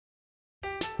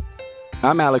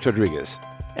I'm Alex Rodriguez.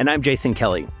 And I'm Jason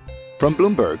Kelly. From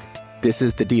Bloomberg, this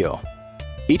is The Deal.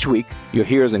 Each week, you'll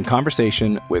hear us in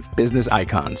conversation with business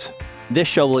icons. This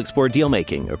show will explore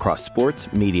deal-making across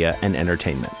sports, media, and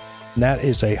entertainment. That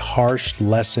is a harsh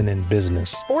lesson in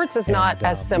business. Sports is not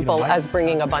as simple as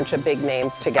bringing a bunch of big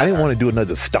names together. I didn't want to do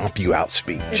another stomp you out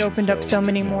speech. It opened up so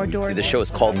many more doors. The show is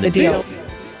called The Deal.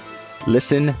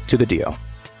 Listen to The Deal.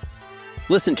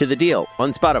 Listen to The Deal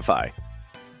on Spotify.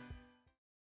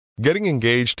 Getting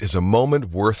engaged is a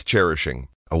moment worth cherishing.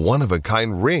 A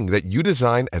one-of-a-kind ring that you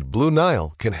design at Blue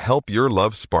Nile can help your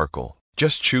love sparkle.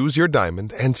 Just choose your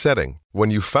diamond and setting.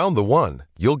 When you've found the one,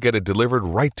 you'll get it delivered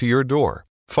right to your door.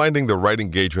 Finding the right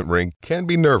engagement ring can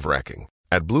be nerve-wracking.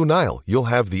 At Blue Nile, you'll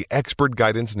have the expert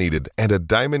guidance needed and a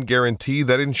diamond guarantee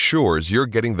that ensures you're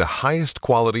getting the highest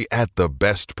quality at the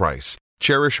best price.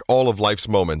 Cherish all of life's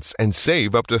moments and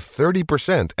save up to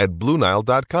 30% at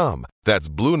BlueNile.com. That's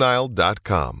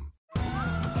BlueNile.com.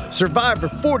 Survivor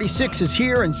 46 is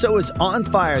here, and so is On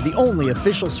Fire, the only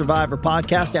official Survivor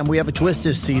podcast, and we have a twist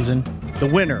this season. The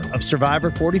winner of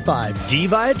Survivor 45, Dee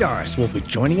Valladares, will be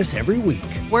joining us every week.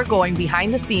 We're going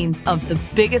behind the scenes of the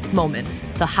biggest moments,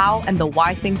 the how and the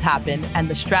why things happen, and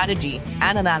the strategy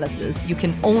and analysis you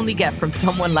can only get from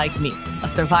someone like me, a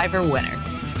Survivor winner.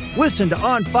 Listen to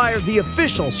On Fire, the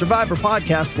official Survivor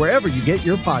podcast, wherever you get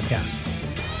your podcasts.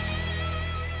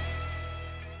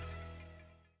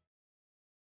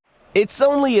 It's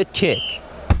only a kick,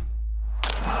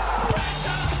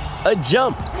 a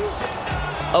jump,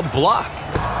 a block.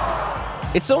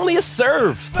 It's only a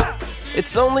serve.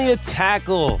 It's only a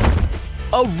tackle,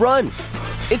 a run.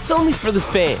 It's only for the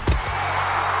fans.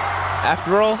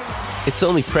 After all, it's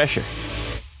only pressure.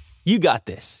 You got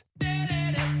this.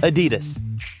 Adidas.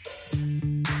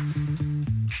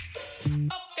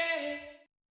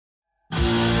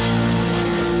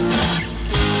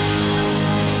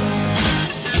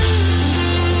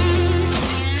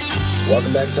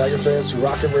 Welcome back, Tiger fans, to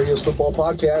Rocket Radio's football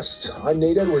podcast. I'm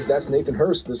Nate Edwards. That's Nathan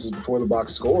Hurst. This is Before the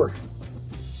Box Score.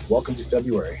 Welcome to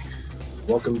February.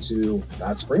 Welcome to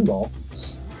not spring ball.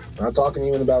 We're not talking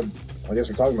even about, I guess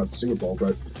we're talking about the Super Bowl,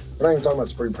 but we're not even talking about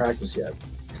spring practice yet.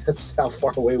 That's how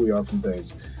far away we are from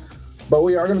things. But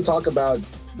we are going to talk about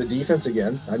the defense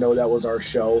again. I know that was our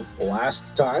show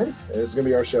last time, and this is going to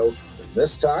be our show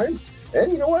this time.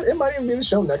 And you know what? It might even be the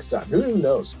show next time. Who even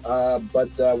knows? But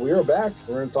we are back.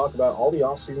 We're going to talk about all the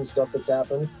offseason stuff that's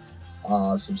happened.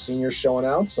 Some seniors showing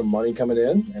out, some money coming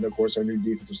in, and, of course, our new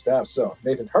defensive staff. So,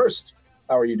 Nathan Hurst,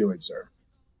 how are you doing, sir?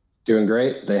 Doing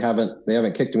great. They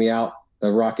haven't kicked me out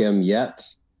of Rock M yet.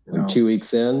 No. I'm 2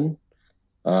 weeks in.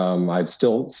 I'm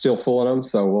still fooling them,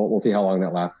 so we'll see how long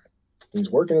that lasts.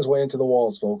 He's working his way into the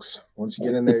walls, folks. Once you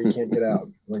get in there, you can't get out,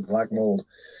 like black mold.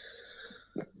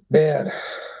 Man,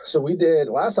 so we did,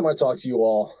 last time I talked to you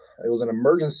all, it was an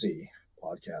emergency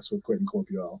podcast with Quentin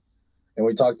Corpuel, and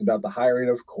we talked about the hiring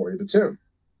of Corey Batoon.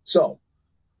 So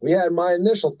we had my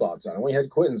initial thoughts on it. We had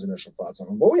Quentin's initial thoughts on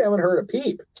it, but we haven't heard a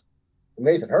peep from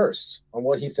Nathan Hurst on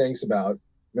what he thinks about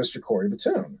Mr. Corey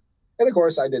Batoon. And, of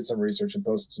course, I did some research and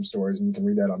posted some stories, and you can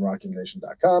read that on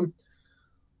RockYourNation.com.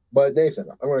 But, Nathan,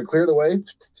 I'm going to clear the way.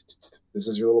 This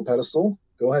is your little pedestal.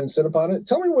 Go ahead and sit upon it.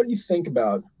 Tell me what you think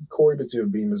about Corey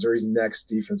Batoon being Missouri's next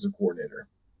defensive coordinator.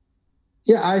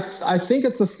 Yeah, I think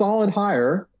it's a solid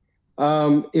hire.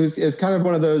 It's kind of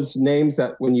one of those names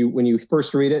that when you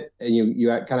first read it and you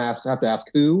kind of have to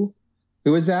ask who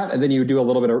is that, and then you do a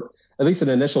little bit of at least an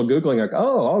initial Googling, like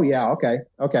oh yeah, okay.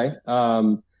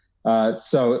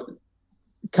 So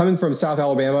coming from South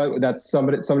Alabama, that's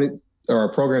somebody or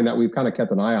a program that we've kind of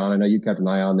kept an eye on. I know you kept an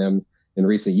eye on them in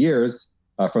recent years.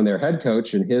 From their head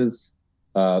coach and his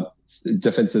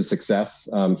defensive success.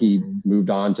 He moved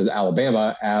on to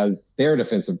Alabama as their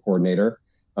defensive coordinator.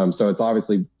 So it's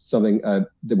obviously something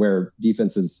where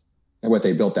defense is what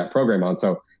they built that program on.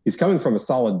 So he's coming from a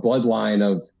solid bloodline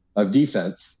of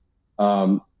defense.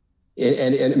 And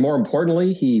more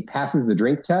importantly, he passes the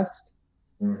drink test,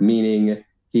 meaning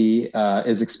he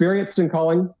is experienced in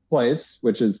calling plays,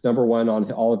 which is number one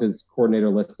on all of his coordinator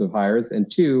lists of hires.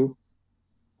 And two,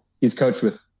 he's coached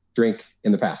with drink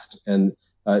in the past. And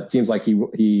it seems like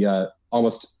he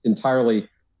almost entirely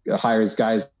hires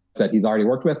guys that he's already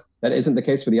worked with. That isn't the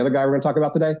case for the other guy we're going to talk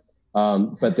about today.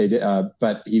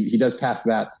 But he does pass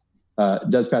that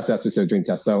specific drink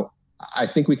test. So I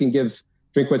think we can give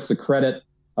Drinkwitz the credit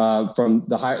from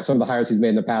some of the hires he's made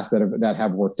in the past that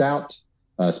have worked out,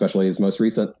 especially his most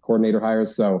recent coordinator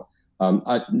hires. So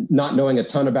not knowing a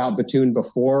ton about Batoon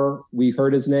before we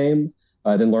heard his name,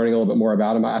 then learning a little bit more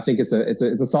about him, I think it's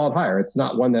a solid hire. It's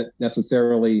not one that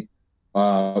necessarily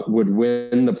would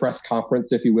win the press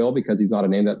conference, if you will, because he's not a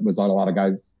name that was on a lot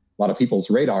lot of people's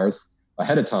radars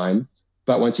ahead of time.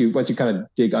 But once you kind of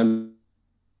dig under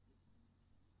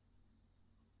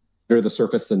the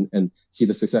surface and see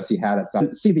the success he had at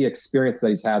South, see the experience that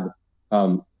he's had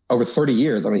over 30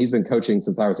 years. I mean, he's been coaching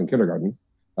since I was in kindergarten,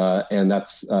 and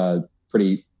that's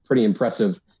pretty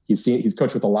impressive. He's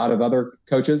coached with a lot of other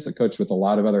coaches, coached with a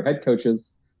lot of other head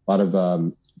coaches, a lot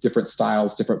of different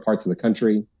styles, different parts of the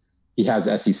country. He has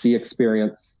SEC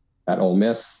experience at Ole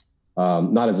Miss,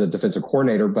 not as a defensive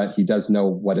coordinator, but he does know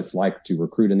what it's like to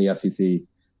recruit in the SEC.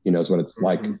 He knows what it's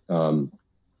like,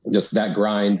 just that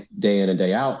grind day in and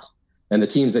day out. And the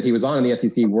teams that he was on in the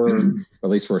SEC were, at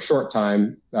least for a short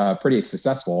time, pretty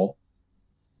successful.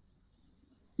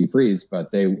 He freeze,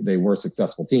 but they were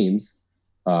successful teams.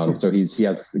 So he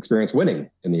has experience winning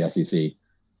in the SEC,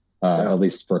 at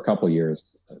least for a couple of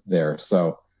years there.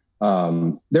 So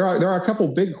there are a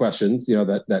couple big questions,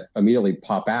 that immediately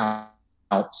pop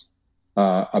out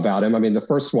about him. I mean, the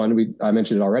first one I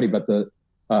mentioned it already, but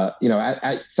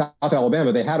at South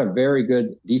Alabama, they had a very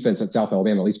good defense at South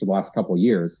Alabama, at least for the last couple of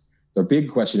years. The big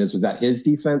question was that his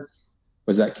defense?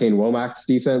 Was that Kane Womack's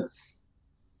defense?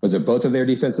 Was it both of their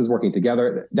defenses working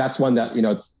together? That's one that,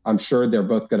 I'm sure they're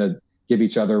both going to give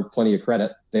each other plenty of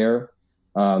credit there.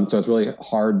 So it's really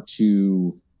hard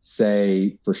to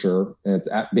say for sure. And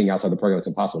being outside the program, it's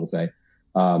impossible to say.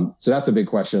 So that's a big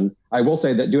question. I will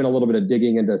say that doing a little bit of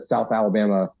digging into South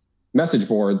Alabama message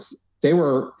boards, they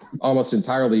were almost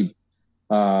entirely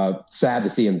sad to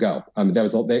see him go.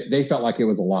 They felt like it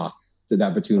was a loss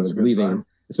that Batum was leaving,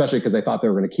 especially because they thought they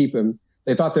were going to keep him.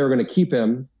 They thought they were going to keep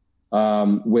him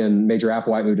when Major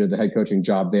Applewhite moved to the head coaching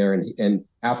job there, and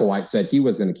Applewhite said he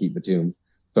was going to keep Batum.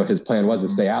 So his plan was to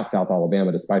stay out South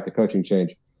Alabama despite the coaching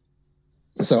change.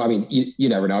 So, I mean, you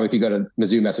never know. If you go to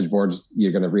Mizzou message boards,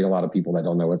 you're going to read a lot of people that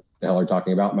don't know what the hell they're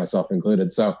talking about, myself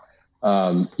included. So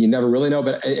you never really know,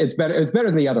 but it's better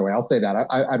than the other way. I'll say that.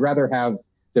 I'd rather have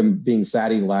them being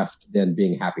sad he left than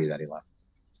being happy that he left.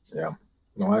 Yeah,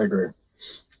 no, I agree.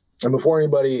 And before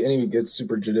anybody gets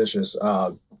super judicious,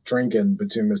 Drink and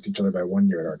Batum missed each other by 1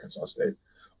 year at Arkansas State.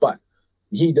 But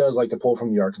he does like to pull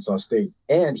from the Arkansas State.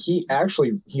 And he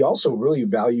also really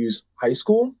values high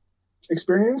school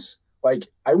experience. Like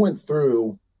I went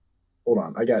through, hold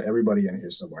on, I got everybody in here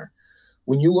somewhere.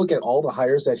 When you look at all the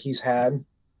hires that he's had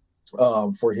for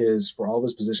all of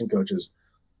his position coaches,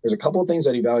 there's a couple of things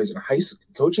that he values.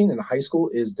 Coaching in high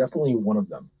school is definitely one of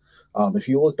them. If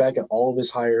you look back at all of his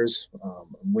hires,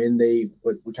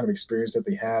 what kind of experience that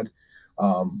they had,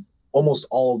 almost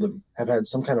all of them have had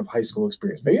some kind of high school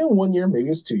experience. Maybe in 1 year, maybe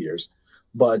it's 2 years.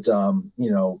 But,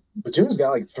 Batum's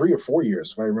got like 3 or 4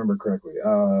 years, if I remember correctly.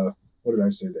 What did I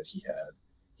say that he had?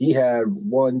 He had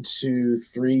 1, 2,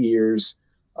 3 years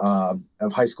of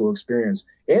high school experience.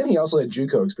 And he also had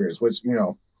JUCO experience, which,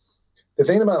 the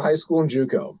thing about high school and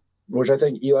JUCO, which I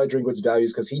think Eli Drinkwitz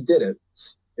values because he did it,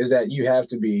 is that you have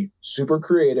to be super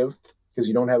creative because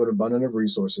you don't have an abundance of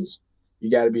resources.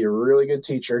 You got to be a really good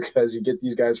teacher because you get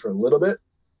these guys for a little bit,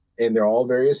 and they're all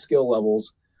various skill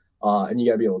levels. And you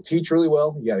got to be able to teach really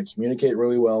well. You got to communicate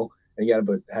really well. And you got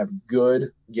to have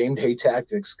good game day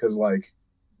tactics because,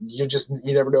 you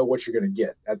never know what you're going to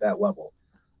get at that level.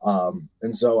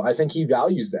 And so I think he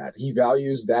values that. He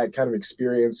values that kind of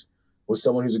experience with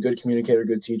someone who's a good communicator,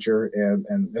 good teacher,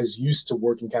 and is used to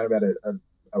working kind of at a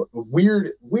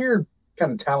weird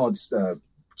kind of talents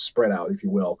spread out, if you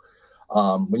will,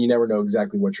 when you never know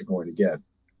exactly what you're going to get.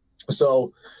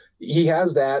 So he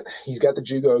has that. He's got the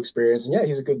JUCO experience, and yeah,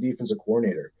 he's a good defensive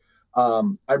coordinator.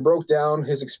 I broke down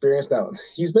his experience. Now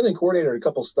he's been a coordinator at a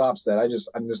couple stops that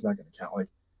I'm just not going to count.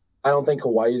 I don't think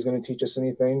Hawaii is going to teach us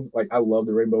anything. I love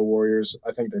the Rainbow Warriors.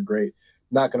 I think they're great.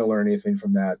 Not going to learn anything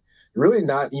from that. Really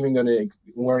not even going to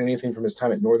learn anything from his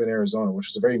time at Northern Arizona, which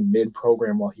was a very mid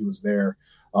program while he was there.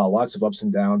 Lots of ups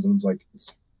and downs. And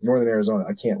it's Northern Arizona.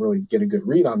 I can't really get a good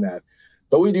read on that.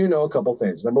 But we do know a couple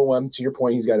things. Number one, to your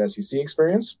point, he's got SEC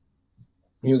experience.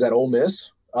 He was at Ole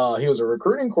Miss. He was a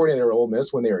recruiting coordinator at Ole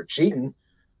Miss when they were cheating,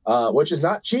 which is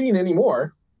not cheating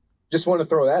anymore. Just want to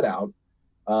throw that out.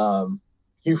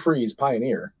 Hugh Freeze,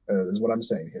 pioneer, is what I'm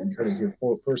saying here. You heard it here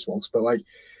first, folks. But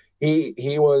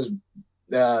he was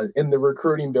in the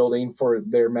recruiting building for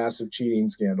their massive cheating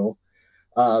scandal.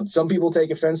 Some people take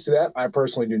offense to that. I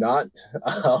personally do not.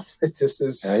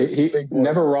 He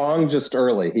never wrong, just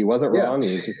early. He wasn't wrong. He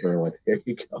was just early. There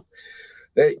you go.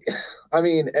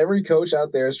 Every coach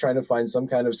out there is trying to find some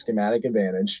kind of schematic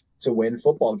advantage to win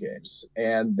football games,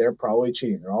 and they're probably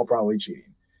cheating. They're all probably cheating.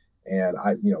 And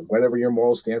whatever your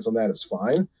moral stance on that is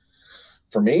fine.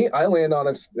 For me, I land on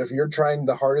if you're trying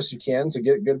the hardest you can to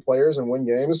get good players and win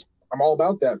games, I'm all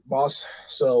about that, boss.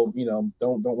 So,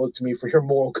 don't look to me for your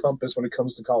moral compass when it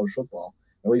comes to college football,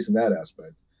 at least in that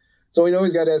aspect. So we know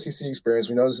he's got SEC experience.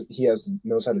 We know he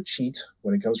knows how to cheat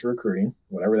when it comes to recruiting,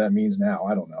 whatever that means now.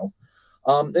 I don't know.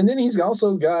 And then he's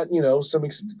also got, some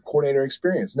coordinator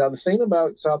experience. Now, the thing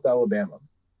about South Alabama,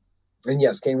 and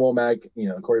yes, Kane Womack,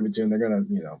 Corey Batoon, they're going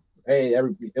to, hey,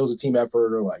 it was a team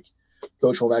effort, or like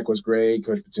Coach Womack was great,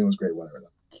 Coach Batoon was great, whatever.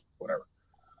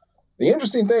 The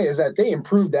interesting thing is that they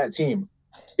improved that team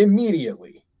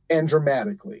immediately and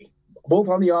dramatically, both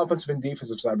on the offensive and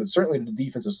defensive side, but certainly the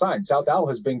defensive side. South Al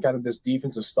has been kind of this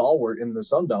defensive stalwart in the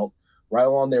Sun Belt, right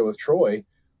along there with Troy,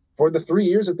 for the 3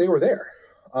 years that they were there.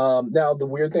 Now, the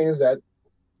weird thing is that,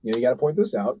 you got to point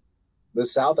this out. The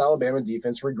South Alabama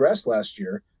defense regressed last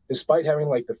year, despite having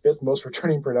like the 5th most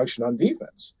returning production on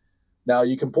defense. Now,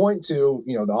 you can point to,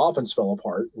 the offense fell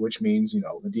apart, which means,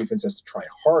 the defense has to try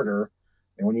harder.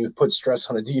 And when you put stress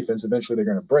on a defense, eventually they're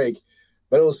going to break.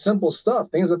 But it was simple stuff,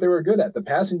 things that they were good at. The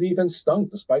passing defense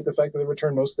stunk, despite the fact that they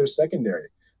returned most of their secondary.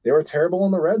 They were terrible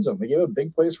in the red zone. They gave up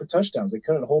big plays for touchdowns. They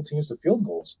couldn't hold teams to field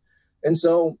goals. And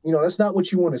so, that's not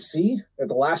what you want to see at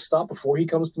the last stop before he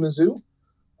comes to Mizzou.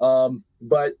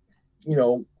 But,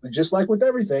 just like with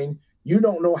everything, you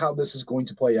don't know how this is going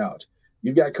to play out.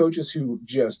 You've got coaches who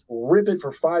just rip it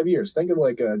for 5 years. Think of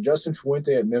like Justin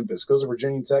Fuente at Memphis, goes to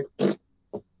Virginia Tech,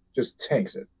 just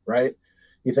tanks it, right?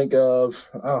 You think of,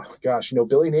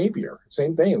 Billy Napier,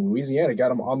 same thing in Louisiana,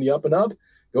 got him on the up and up,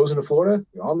 goes into Florida,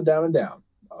 on the down and down.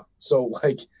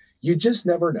 You just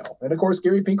never know. And of course,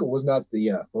 Gary Pinkel was not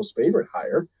the most favorite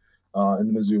hire in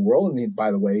the Mizzou world. And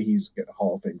by the way, he's a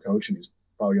Hall of Fame coach, and he's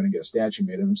probably going to get a statue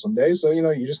made of him someday. So,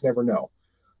 you just never know.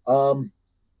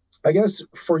 I guess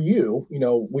for you,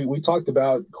 we talked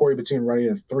about Corey Batoon running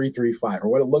a 3-3-5, or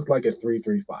what it looked like a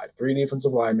 3-3-5. 3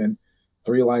 defensive linemen,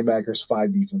 3 linebackers,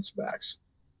 5 defensive backs.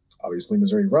 Obviously,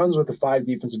 Missouri runs with a 5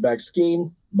 defensive back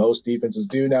scheme. Most defenses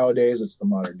do nowadays. It's the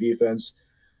modern defense.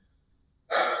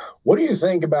 What do you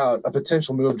think about a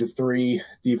potential move to 3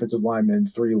 defensive linemen,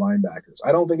 3 linebackers?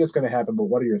 I don't think it's going to happen, but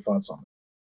what are your thoughts on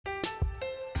it?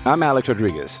 I'm Alex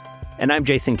Rodriguez. And I'm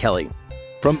Jason Kelly.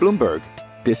 From Bloomberg,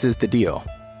 this is The Deal.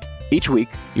 Each week,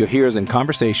 you'll hear us in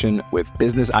conversation with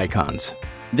business icons.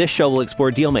 This show will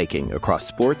explore deal-making across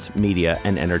sports, media,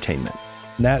 and entertainment.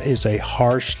 That is a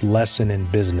harsh lesson in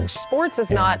business. Sports is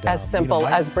not as simple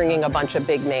as bringing a bunch of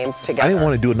big names together. I didn't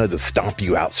want to do another stomp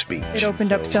you out speech. It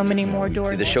opened up so many more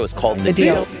doors. The show is called The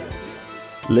Deal.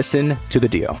 Listen to The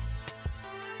Deal.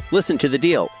 Listen to The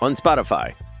Deal on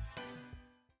Spotify.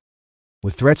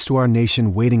 With threats to our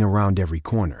nation waiting around every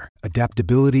corner,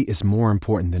 adaptability is more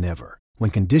important than ever.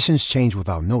 When conditions change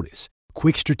without notice,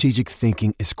 quick strategic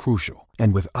thinking is crucial.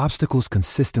 And with obstacles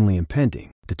consistently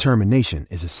impending, determination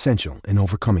is essential in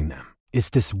overcoming them.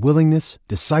 It's this willingness,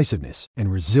 decisiveness,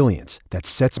 and resilience that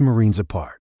sets Marines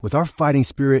apart. With our fighting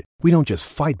spirit, we don't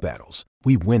just fight battles,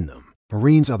 we win them.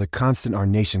 Marines are the constant our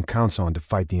nation counts on to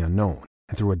fight the unknown.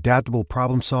 And through adaptable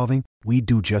problem solving, we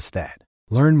do just that.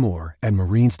 Learn more at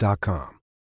marines.com.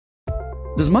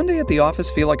 Does Monday at the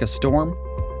office feel like a storm?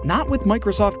 Not with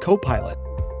Microsoft Copilot.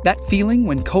 That feeling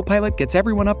when Copilot gets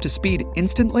everyone up to speed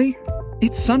instantly?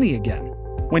 It's sunny again.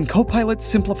 When Copilot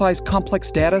simplifies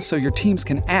complex data so your teams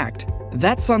can act,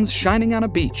 that sun's shining on a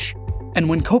beach. And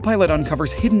when Copilot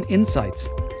uncovers hidden insights,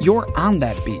 you're on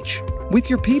that beach with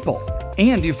your people,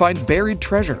 and you find buried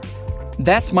treasure.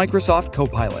 That's Microsoft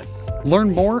Copilot.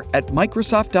 Learn more at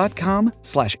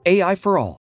Microsoft.com/AI for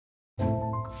all.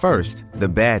 First, the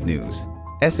bad news.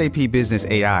 SAP Business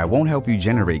AI won't help you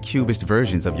generate cubist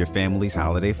versions of your family's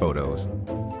holiday photos.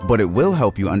 But it will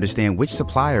help you understand which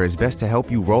supplier is best to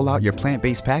help you roll out your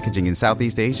plant-based packaging in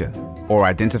Southeast Asia, or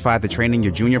identify the training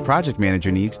your junior project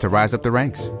manager needs to rise up the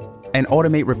ranks, and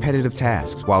automate repetitive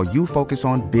tasks while you focus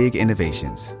on big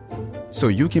innovations, so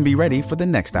you can be ready for the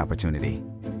next opportunity.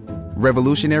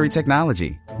 Revolutionary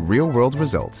technology, real-world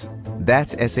results.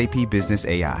 That's SAP Business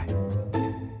AI.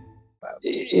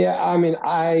 Yeah, I mean,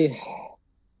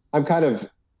 I'm kind of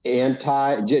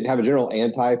have a general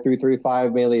anti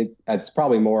 3-3-5. Mainly, it's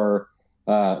probably more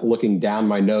looking down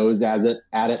my nose at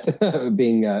it,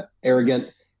 being arrogant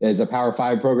as a Power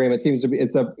 5 program. It seems to be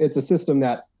it's a system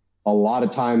that a lot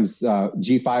of times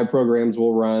G5 programs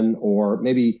will run, or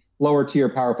maybe lower tier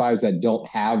Power 5s that don't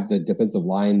have the defensive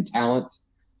line talent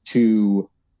to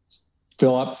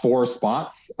fill up 4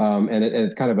 spots. And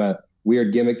it's kind of a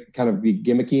weird gimmick, kind of be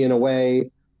gimmicky in a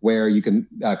way where you can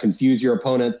confuse your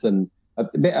opponents. And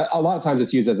a lot of times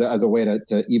it's used as a way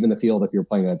to even the field if you're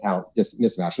playing in a talent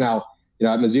mismatch. Now,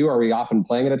 at Mizzou, are we often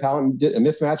playing in a talent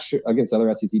mismatch against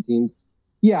other SEC teams?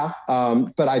 Yeah.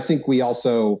 But I think we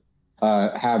also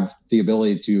have the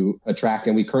ability to attract,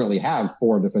 and we currently have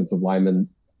 4 defensive linemen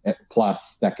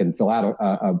plus that can fill out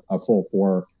a full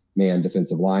 4-man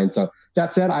defensive line. So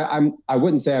that said, I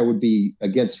wouldn't say I would be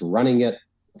against running it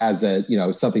as a,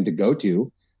 something to go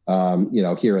to,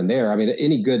 here and there. I mean,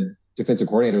 any good defensive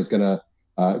coordinator is going to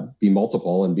be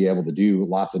multiple and be able to do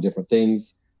lots of different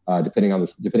things, depending on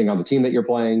the team that you're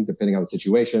playing, depending on the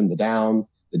situation, the down,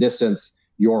 the distance,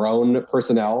 your own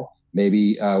personnel.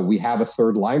 Maybe we have a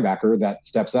third linebacker that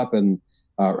steps up and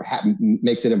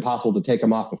makes it impossible to take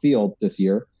him off the field this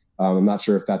year. I'm not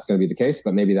sure if that's going to be the case,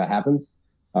 but maybe that happens.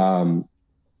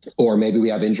 Or maybe we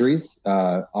have injuries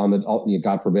God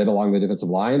forbid, along the defensive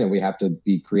line, and we have to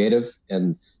be creative,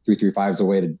 and 3-3-5 is a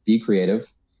way to be creative.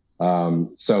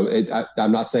 I'm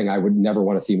not saying I would never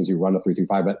want to see Mizzou run a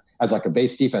 3-3-5, but as like a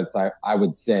base defense, I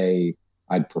would say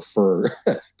I'd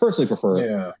personally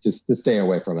prefer to stay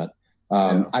away from it.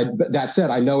 But that said,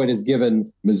 I know it has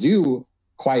given Mizzou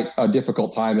quite a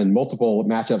difficult time in multiple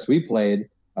matchups we played,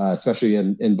 especially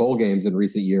in bowl games in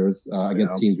recent years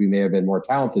against teams we may have been more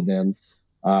talented than.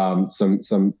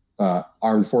 Some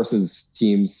armed forces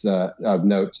teams of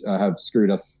note have screwed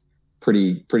us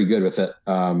pretty good with it.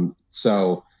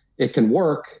 So it can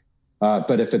work,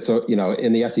 but if it's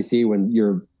in the SEC, when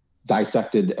you're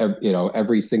dissected,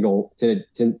 every single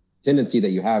tendency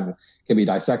that you have can be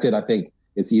dissected. I think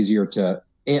it's easier to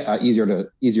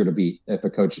beat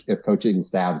if coaching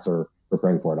staffs are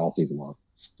preparing for it all season long.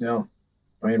 Yeah,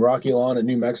 I mean, Rocky Lawn at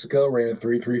New Mexico ran a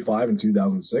 3-3-5 in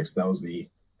 2006. That was the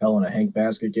Hell in a Hank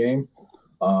basket game.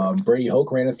 Brady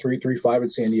Hoke ran a 3-3-5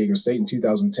 at San Diego State in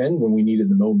 2010 when we needed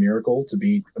the Mo Miracle to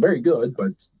beat a very good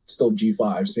but still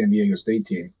G5 San Diego State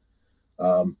team.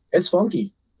 It's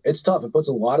funky. It's tough. It puts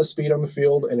a lot of speed on the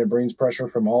field, and it brings pressure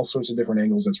from all sorts of different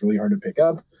angles that's really hard to pick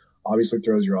up. Obviously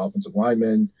throws your offensive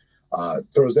linemen,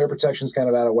 throws their protections kind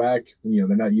of out of whack. They're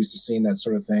not used to seeing that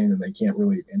sort of thing, and they can't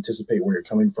really anticipate where you're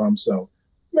coming from. So,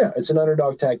 yeah, it's an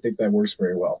underdog tactic that works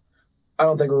very well. I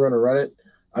don't think we're going to run it.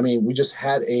 I mean, we just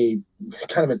had a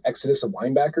kind of an exodus of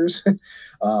linebackers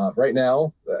right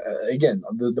now. Again,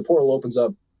 the portal opens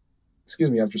up,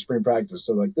 after spring practice.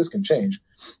 So, this can change.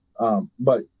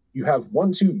 But you have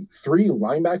 1, 2, 3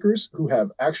 linebackers who have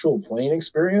actual playing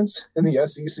experience in the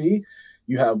SEC.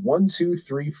 You have 1, 2,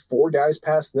 3, 4 guys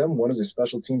past them. One is a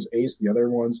special teams ace. The other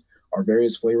ones are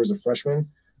various flavors of freshmen.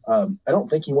 I don't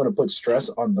think you want to put stress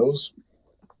on those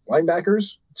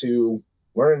linebackers to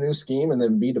learn a new scheme and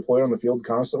then be deployed on the field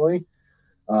constantly.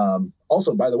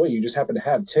 Also, by the way, you just happen to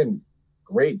have 10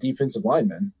 great defensive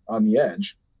linemen on the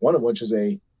edge, one of which is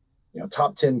a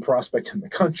top 10 prospect in the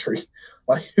country,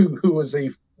 who is a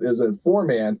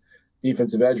 4-man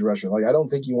defensive edge rusher. I don't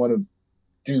think you want to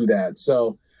do that.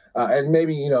 So, and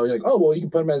maybe, you're like, oh, well, you can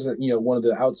put him as one of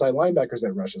the outside linebackers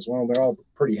that rushes. Well, they're all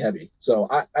pretty heavy. So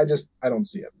I don't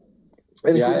see it.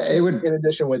 And it would, in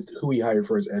addition with who he hired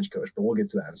for his edge coach, but we'll get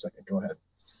to that in a second. Go ahead.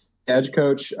 Edge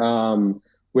coach,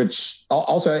 which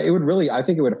also it would really, I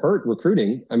think it would hurt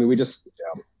recruiting. I mean, we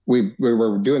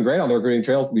were doing great on the recruiting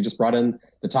trail. We just brought in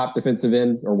the top defensive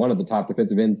end, or one of the top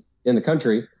defensive ends in the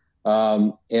country.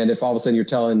 And if all of a sudden you're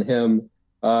telling him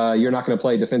you're not going to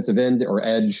play defensive end or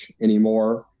edge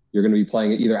anymore, you're going to be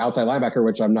playing either outside linebacker,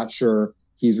 which I'm not sure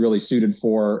he's really suited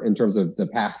for in terms of the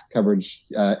pass coverage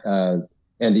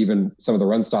and even some of the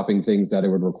run stopping things that it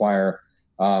would require.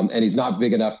 And he's not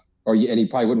big enough, and he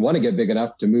probably wouldn't want to get big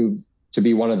enough to move to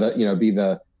be one of the, be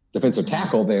the defensive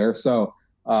tackle there. So,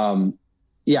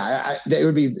 it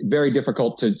would be very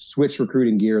difficult to switch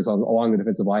recruiting gears along the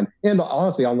defensive line, and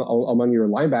honestly among your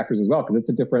linebackers as well, because it's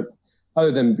a different,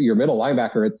 other than your middle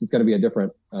linebacker, it's going to be a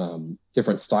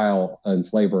different style and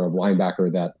flavor of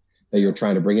linebacker that you're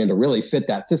trying to bring in to really fit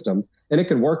that system. And it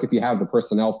can work if you have the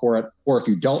personnel for it, or if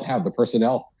you don't have the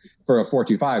personnel for a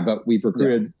 4-2-5. But we've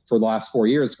recruited for the last 4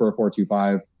 years for a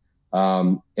 4-2-5,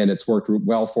 and it's worked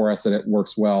well for us, and it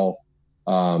works well.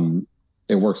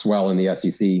 It works well in the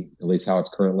SEC, at least how it's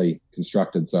currently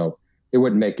constructed. So it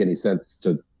wouldn't make any sense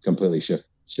to completely shift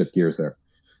gears there.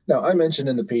 Now, I mentioned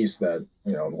in the piece that,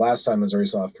 last time Missouri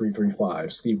saw a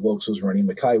 3-3-5, Steve Wilkes was running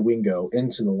Mekhi Wingo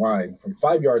into the line from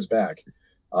 5 yards back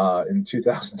in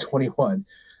 2021.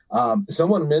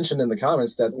 Someone mentioned in the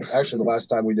comments that actually the last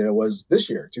time we did it was this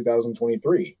year,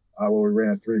 2023, where we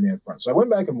ran a 3-man front. So I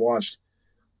went back and watched,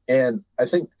 and I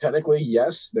think technically,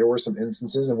 yes, there were some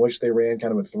instances in which they ran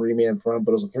kind of a 3-man front,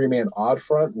 but it was a 3-man odd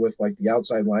front with the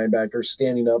outside linebacker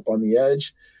standing up on the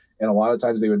edge. And a lot of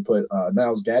times they would put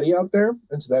Niles Gaddy out there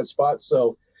into that spot.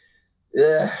 So,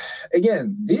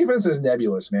 again, defense is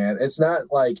nebulous, man. It's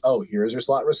not like, oh, here's your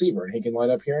slot receiver, and he can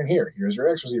line up here and here. Here's your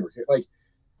X receiver.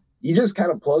 you just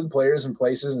kind of plug players in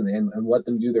places and let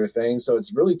them do their thing. So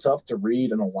it's really tough to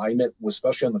read an alignment,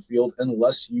 especially on the field,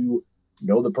 unless you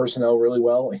know the personnel really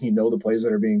well and you know the plays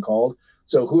that are being called.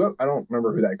 So I don't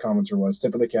remember who that commenter was.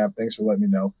 Tip of the cap. Thanks for letting me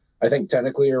know. I think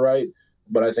technically you're right,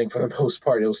 but I think for the most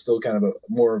part, it was still kind of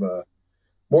more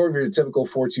of your typical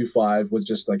 4-2-5 with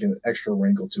just like an extra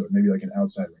wrinkle to it, maybe like an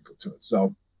outside wrinkle to it.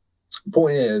 So the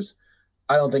point is,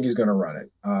 I don't think he's going to run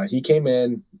it. He came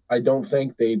in. I don't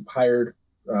think they hired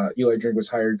Eli Drinkwitz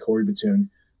hired Corey Batoon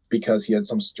because he had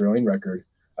some sterling record.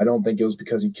 I don't think it was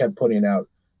because he kept putting out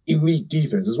elite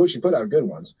defenses, which he put out good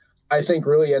ones. I think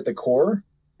really at the core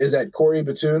is that Corey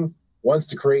Batoon wants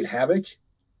to create havoc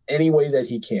any way that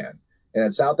he can. And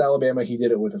at South Alabama, he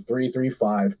did it with a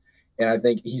 3-3-5. And I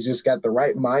think he's just got the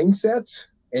right mindset,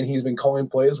 and he's been calling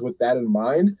plays with that in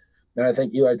mind. And I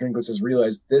think Eli Drinkwitz has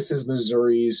realized this is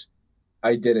Missouri's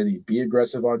identity. Be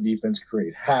aggressive on defense,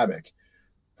 create havoc.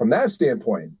 From that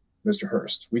standpoint, Mr.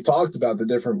 Hurst, we talked about the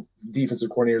different defensive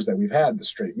coordinators that we've had, the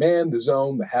straight man, the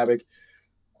zone, the havoc.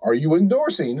 Are you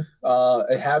endorsing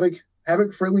a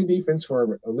havoc-friendly defense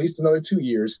for at least another 2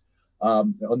 years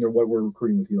under what we're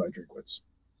recruiting with Eli Drinkwitz?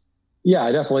 Yeah,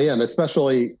 I definitely am,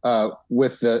 especially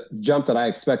with the jump that I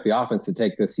expect the offense to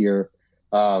take this year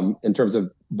in terms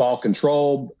of ball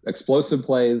control, explosive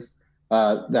plays.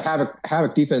 The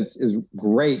havoc defense is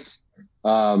great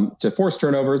to force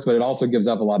turnovers, but it also gives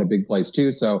up a lot of big plays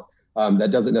too. So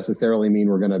that doesn't necessarily mean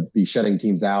we're going to be shutting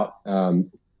teams out,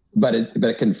 but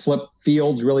it can flip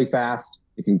fields really fast.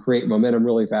 It can create momentum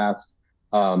really fast.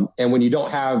 And when you don't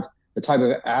have the type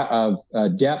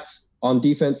of depth on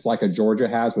defense like a Georgia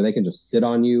has, where they can just sit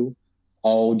on you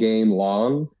all game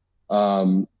long,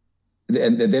 and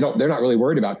they're not really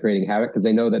worried about creating havoc because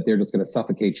they know that they're just going to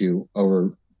suffocate you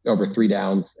over 3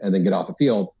 downs and then get off the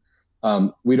field.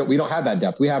 We don't have that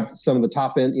depth. We have some of the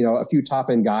top end, a few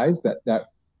top end guys that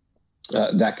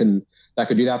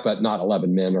could do that, but not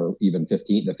 11 men or even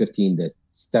 15 to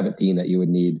 17 that you would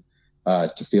need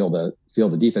to field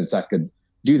the defense that could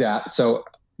do that. So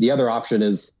the other option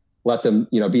is let them,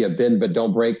 be a bend but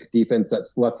don't break defense that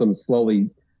lets them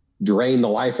slowly drain the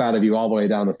life out of you all the way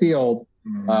down the field,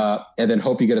 and then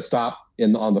hope you get a stop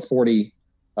on the 40,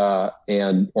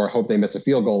 or hope they miss a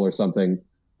field goal or something.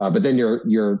 But then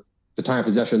the time of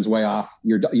possession's way off.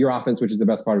 Your offense, which is the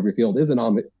best part of your field,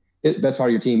 best part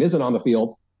of your team isn't on the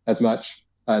field as much,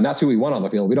 and that's who we want on the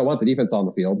field. We don't want the defense on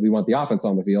the field. We want the offense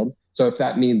on the field. So if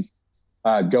that means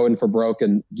going for broke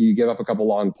and you give up a couple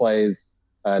long plays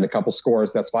and a couple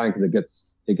scores, that's fine because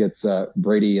it gets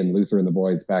Brady and Luther and the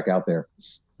boys back out there.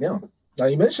 Yeah. Now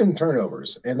you mentioned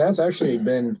turnovers, and that's actually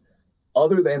been,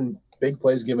 other than big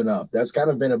plays given up, that's kind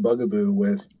of been a bugaboo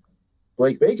with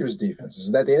Blake Baker's defense,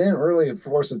 is that they didn't really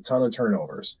force a ton of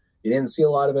turnovers. You didn't see a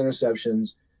lot of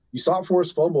interceptions. You saw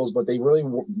forced fumbles, but they really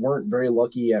weren't very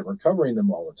lucky at recovering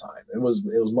them all the time. It was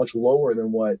much lower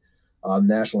than what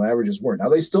national averages were. Now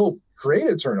they still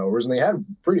created turnovers, and they had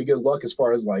pretty good luck as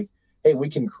far as like, hey, we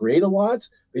can create a lot.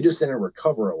 They just didn't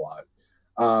recover a lot.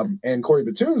 And Corey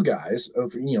Batoon's guys,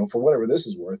 for whatever this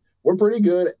is worth, were pretty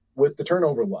good with the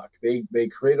turnover luck. They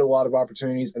created a lot of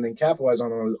opportunities and then capitalized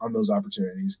on those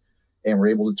opportunities and were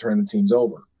able to turn the teams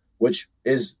over, which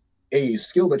is a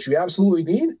skill that you absolutely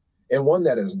need and one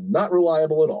that is not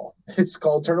reliable at all. It's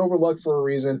called turnover luck for a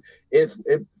reason. It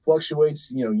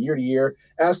fluctuates, year to year.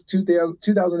 Ask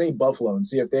 2008 Buffalo and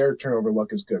see if their turnover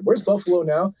luck is good. Where's Buffalo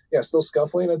now? Yeah, still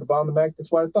scuffling at the bottom of the MAC.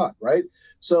 That's what I thought, right?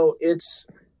 So it's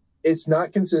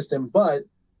not consistent, but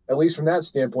at least from that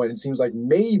standpoint, it seems like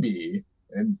maybe,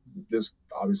 and this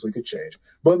obviously could change,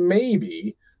 but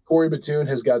maybe Corey Batoon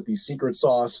has got the secret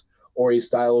sauce or a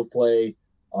style of play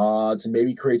to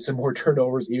maybe create some more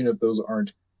turnovers, even if those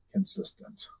aren't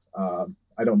consistent.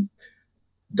 I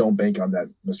don't bank on that,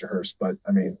 Mr. Hurst, but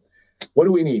I mean, what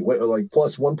do we need? What, like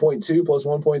plus 1.2, plus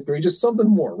 1.3, just something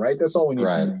more, right? That's all we need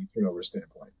from a turnover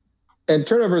standpoint. And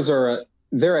turnovers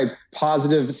they're a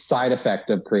positive side effect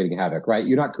of creating havoc, right?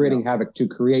 You're not creating havoc to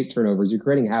create turnovers. You're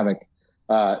creating havoc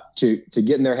to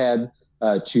get in their head,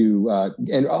 and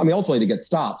I mean ultimately to get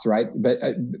stops, right? But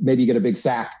maybe you get a big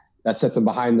sack that sets them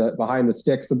behind the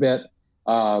sticks a bit.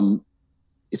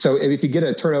 So if you get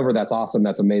a turnover, that's awesome.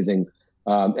 That's amazing.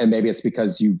 And maybe it's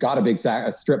because you got a big sack,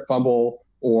 a strip fumble,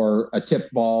 or a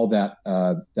tipped ball that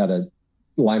a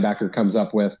linebacker comes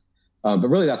up with. But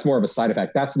really, that's more of a side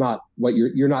effect. That's not what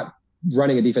you're not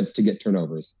running a defense to get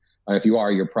turnovers. If you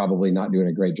are, you're probably not doing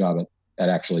a great job at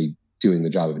actually doing the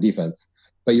job of a defense.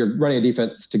 But you're running a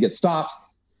defense to get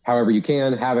stops however you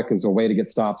can. Havoc is a way to get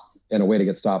stops, and a way to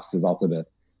get stops is also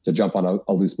to jump on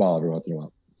a loose ball every once in a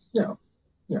while.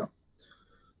 Yeah.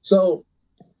 So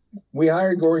we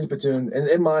hired Gordon Platoon, and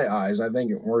in my eyes, I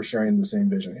think we're sharing the same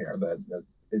vision here, that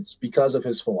it's because of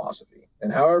his philosophy.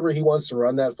 And however he wants to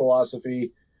run that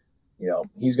philosophy,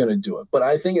 he's going to do it. But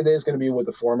I think it is going to be with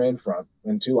the 4-man front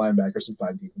and 2 linebackers and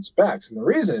 5 defensive backs. And the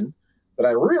reason that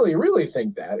I really, really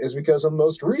think that is because of the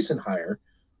most recent hire,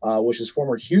 which is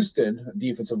former Houston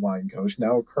defensive line coach,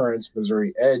 now current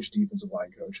Missouri Edge defensive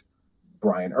line coach,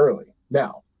 Brian Early.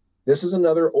 Now, this is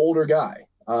another older guy.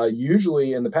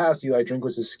 Usually in the past, Eli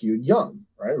Drinkwitz is skewed young,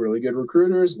 right? Really good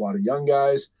recruiters, a lot of young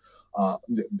guys.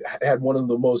 Had one of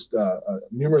the most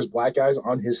numerous black guys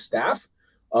on his staff,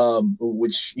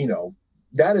 which,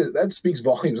 that speaks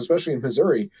volumes, especially in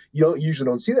Missouri. You usually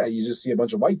don't see that. You just see a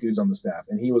bunch of white dudes on the staff.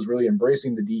 And he was really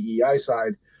embracing the DEI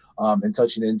side and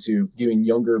touching into giving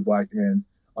younger black men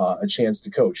a chance to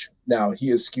coach. Now,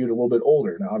 he is skewed a little bit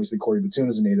older. Now, obviously, Corey Platoon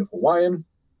is a native Hawaiian.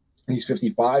 He's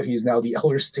 55. He's now the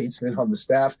elder statesman on the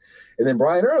staff. And then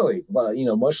Brian Early,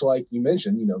 much like you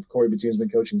mentioned, Corey Platoon's been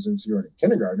coaching since you were in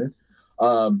kindergarten.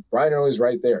 Brian Early's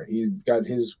right there. He got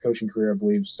his coaching career, I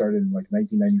believe, started in like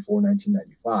 1994,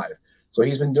 1995. So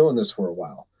he's been doing this for a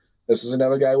while. This is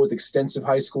another guy with extensive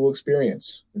high school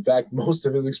experience. In fact, most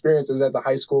of his experience is at the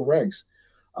high school ranks.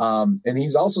 And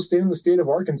he's also stayed in the state of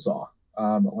Arkansas.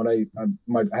 When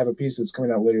I have a piece that's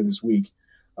coming out later this week,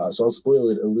 so I'll spoil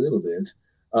it a little bit.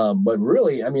 But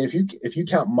really, I mean, if you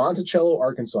count Monticello,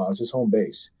 Arkansas as his home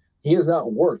base, he has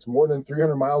not worked more than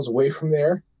 300 miles away from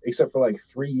there, except for like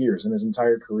 3 years in his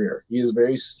entire career. He is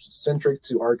very centric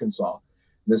to Arkansas.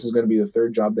 This is going to be the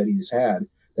 3rd job that he's had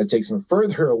that takes him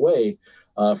further away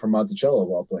from Monticello, of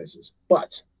all places.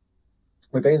 But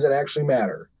the things that actually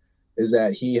matter is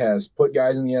that he has put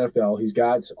guys in the NFL. He's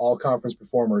got all conference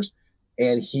performers,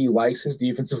 and he likes his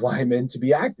defensive linemen to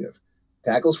be active.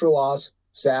 Tackles for loss,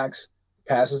 sacks,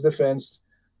 passes defensed.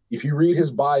 If you read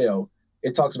his bio,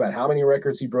 it talks about how many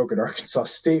records he broke at Arkansas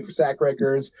State for sack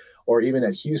records, or even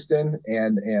at Houston.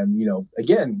 And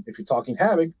again, if you're talking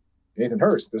havoc, Nathan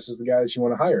Hurst, this is the guy that you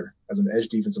want to hire as an edge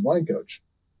defensive line coach.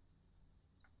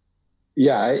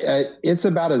 Yeah, it's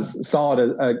about as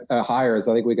solid a hire as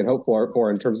I think we can hope for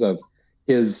in terms of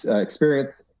his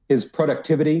experience, his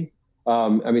productivity.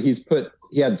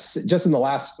 He had just in the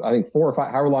last, I think 4 or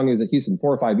 5, however long he was at Houston,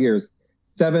 4 or 5 years,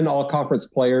 7 all-conference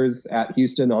players at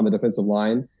Houston on the defensive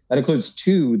line. That includes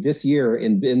 2 this year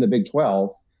in the Big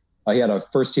 12. He had a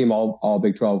first-team all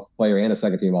Big 12 player and a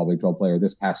second-team all Big 12 player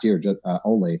this past year,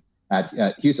 only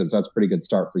at Houston. So that's a pretty good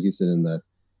start for Houston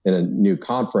in a new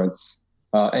conference.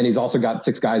 And he's also got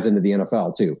 6 guys into the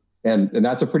NFL too, and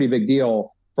that's a pretty big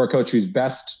deal for a coach whose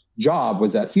best job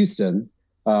was at Houston.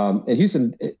 And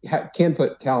Houston can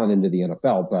put talent into the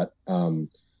NFL, but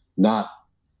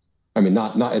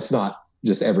it's not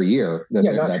just every year that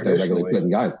they're regularly putting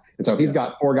guys. And so he's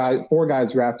got 4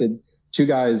 guys drafted, 2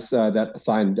 guys that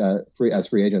signed as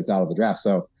free agents out of the draft.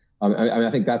 So I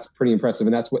think that's pretty impressive,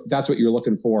 and that's what you're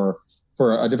looking for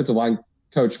a defensive line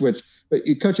coach. But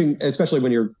you're coaching, especially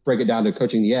when you break it down to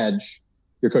coaching the edge,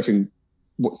 you're coaching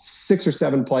 6 or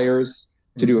 7 players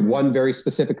to do one very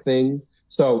specific thing.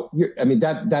 So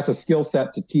that's a skill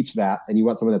set to teach that, and you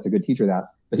want someone that's a good teacher of that.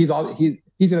 But he's going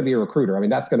to be a recruiter. I mean,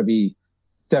 that's going to be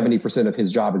 70% of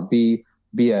his job is be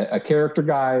a character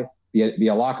guy, be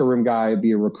a locker room guy,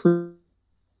 be a recruiter.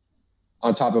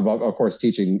 On top of course,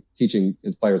 teaching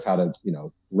his players how to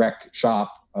wreck shop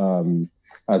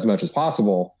as much as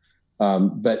possible.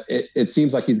 But it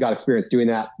seems like he's got experience doing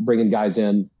that, bringing guys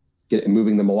in,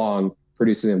 moving them along,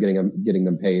 producing them, getting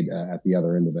them paid at the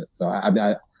other end of it. So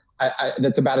I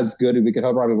that's about as good as we could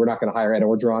hope. I mean, we're not going to hire Ed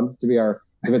Orgeron to be our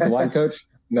defensive line coach.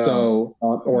 No. So,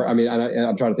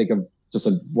 I'm trying to think of just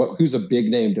who's a big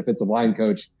name defensive line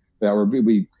coach that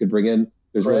we could bring in.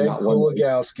 There's really not one.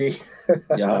 Kulagowski.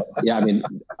 yeah. I mean,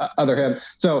 other him.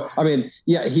 So, I mean,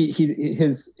 yeah,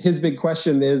 his big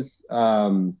question is,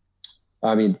 can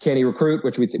he recruit?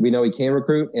 Which we know he can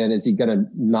recruit, and is he going to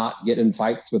not get in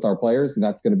fights with our players? And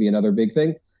that's going to be another big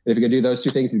thing. And if he can do those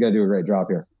 2 things, he's going to do a great job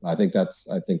here. I think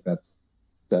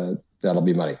that'll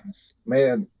be money.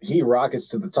 Man, he rockets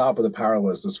to the top of the power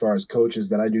list as far as coaches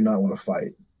that I do not want to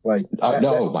fight. Like,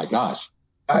 my gosh.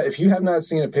 If you have not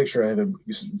seen a picture of him,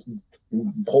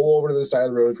 pull over to the side of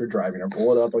the road if you're driving, or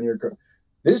pull it up on your.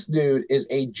 This dude is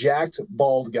a jacked,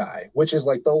 bald guy, which is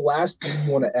like the last dude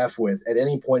you want to F with at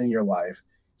any point in your life.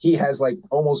 He has like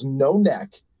almost no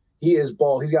neck. He is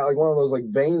bald. He's got like one of those like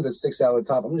veins that sticks out of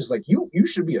the top. I'm just like, you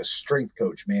should be a strength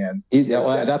coach, man.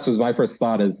 That's what my first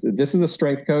thought is. This is a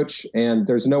strength coach, and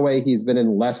there's no way he's been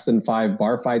in less than 5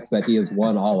 bar fights that he has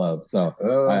won all of. So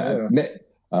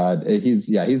he's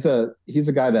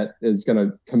a guy that is going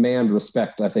to command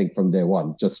respect, I think, from day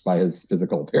one, just by his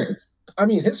physical appearance. I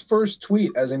mean, his first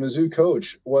tweet as a Mizzou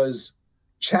coach was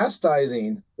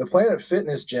chastising the Planet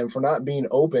Fitness gym for not being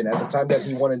open at the time that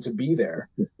he wanted to be there.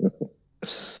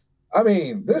 I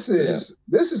mean, this is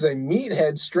a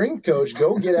meathead strength coach.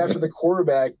 Go get after the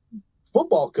quarterback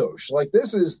football coach. Like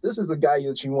this is the guy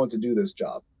that you want to do this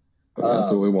job.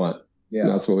 That's what we want. Yeah,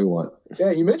 that's what we want.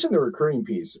 Yeah, you mentioned the recruiting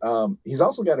piece. He's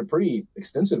also got a pretty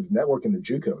extensive network in the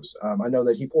JUCOs. I know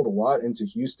that he pulled a lot into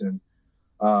Houston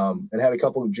and had a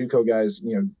couple of JUCO guys,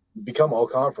 become all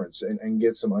conference and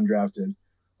get some undrafted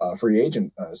free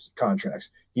agent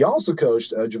contracts. He also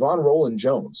coached Javon Roland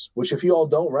Jones, which if you all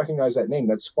don't recognize that name,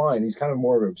 that's fine. He's kind of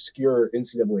more of an obscure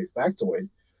NCAA factoid,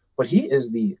 but he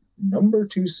is the number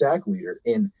 2 sack leader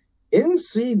in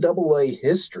NCAA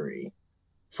history.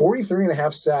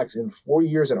 43.5 sacks in 4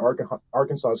 years at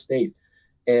Arkansas State.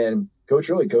 And Coach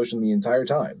really coached him the entire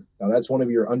time. Now, that's one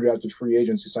of your undrafted free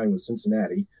agents who signed with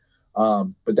Cincinnati.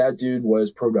 But that dude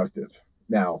was productive.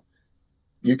 Now,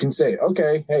 you can say,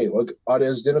 okay, hey, look, out of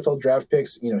his NFL draft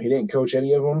picks, he didn't coach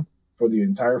any of them for the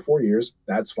entire 4 years.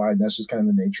 That's fine. That's just kind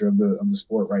of the nature of the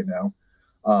sport right now.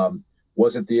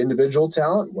 Was it the individual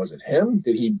talent? Was it him?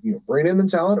 Did he bring in the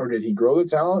talent or did he grow the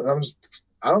talent?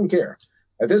 I don't care.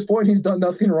 At this point, he's done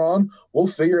nothing wrong. We'll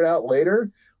figure it out later.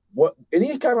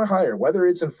 Any kind of hire, whether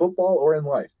it's in football or in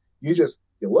life, you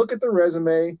look at the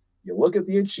resume, you look at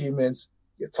the achievements,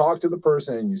 you talk to the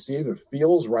person, and you see if it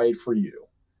feels right for you.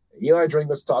 And Eli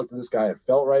Drinkwitz talked to this guy. It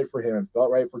felt right for him. It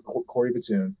felt right for Corey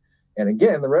Batoon. And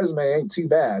again, the resume ain't too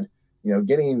bad.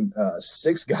 Getting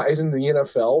 6 guys in the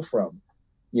NFL from,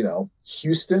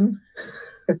 Houston,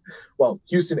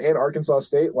 Houston and Arkansas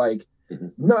State,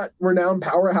 not renowned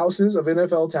powerhouses of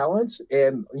NFL talent,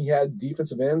 and he had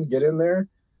defensive ends get in there.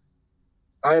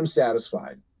 I am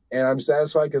satisfied. And I'm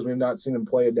satisfied because we've not seen him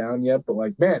play it down yet.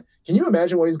 But, man, can you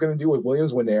imagine what he's going to do with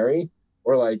Williams Nwaneri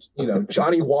or,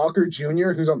 Johnny Walker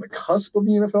Jr., who's on the cusp of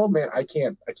the NFL? Man, I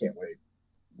can't wait.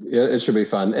 Yeah, it should be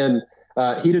fun. And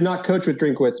he did not coach with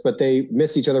Drinkwitz, but they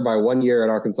missed each other by 1 year at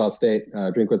Arkansas State.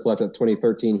 Drinkwitz left at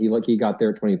 2013. He got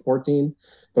there 2014.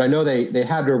 But I know they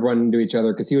had to have run into each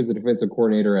other because he was the defensive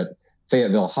coordinator at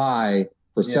Fayetteville High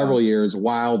for several years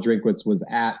while Drinkwitz was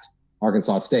at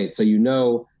Arkansas State. So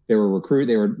they were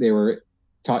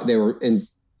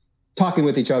talking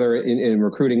with each other in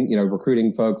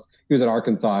recruiting folks. He was at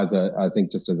Arkansas I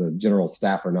think just as a general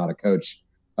staffer, not a coach,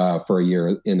 for a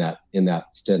year in that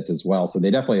stint as well. So they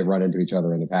definitely have run into each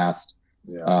other in the past.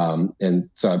 Yeah. And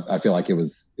so I feel like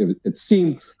it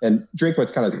seemed, and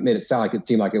Drinkwitz kind of made it sound like it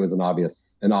seemed like it was an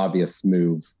obvious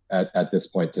move at this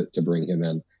point to bring him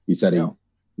in. He said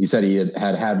he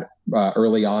had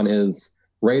early on his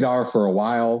radar for a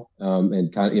while,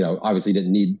 and kind of, obviously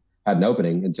had an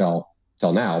opening until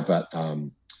now, but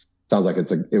sounds like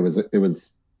it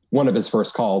was one of his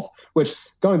first calls, which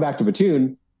going back to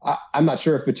Batoon, I'm not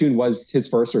sure if Batoon was his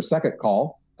first or second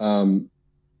call,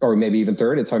 or maybe even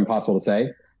third. It's impossible to say,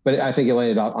 but I think he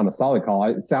landed on a solid call.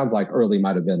 It sounds like Early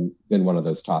might have been one of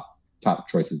those top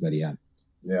choices that he had.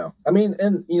 Yeah. I mean,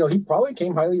 and, he probably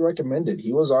came highly recommended.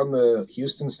 He was on the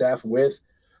Houston staff with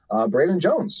Brandon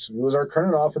Jones, who was our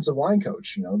current offensive line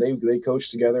coach. They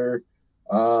coached together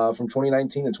from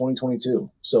 2019 to 2022.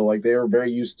 So, they were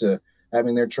very used to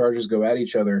having their charges go at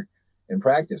each other in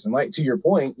practice. And to your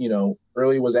point,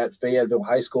 Early was at Fayetteville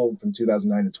High School from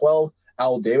 2009 to 12.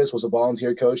 Al Davis was a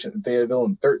volunteer coach at Fayetteville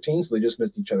in 13, so they just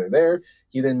missed each other there.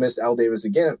 He then missed Al Davis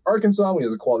again at Arkansas when he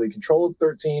was a quality control at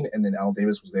 13, and then Al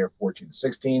Davis was there 14 to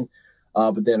 16.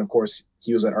 But then, of course,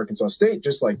 he was at Arkansas State,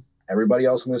 just like everybody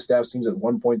else on the staff seems at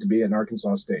one point to be at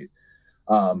Arkansas State.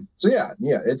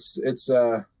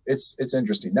 It's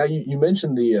interesting. Now, you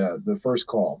mentioned the first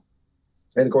call.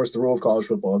 And, of course, the rule of college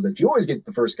football is that you always get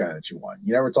the first guy that you want.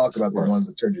 You never talk about the ones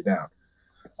that turned you down.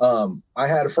 I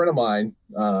had a friend of mine,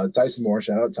 Tyson Moore,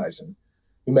 shout out Tyson,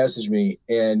 who messaged me,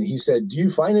 and he said, do you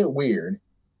find it weird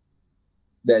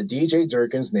that DJ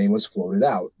Durkin's name was floated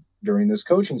out during this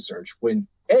coaching search when,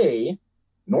 A,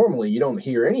 normally you don't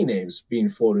hear any names being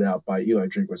floated out by Eli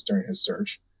Drinkwitz during his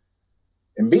search,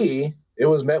 and B, it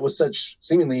was met with such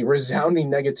seemingly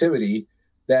resounding negativity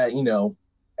that,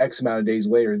 X amount of days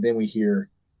later, then we hear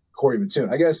Corey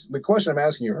Batoon. I guess the question I'm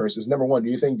asking you, Hurst, is number one, do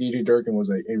you think DJ Durkin was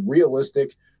a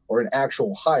realistic or an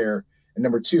actual hire? And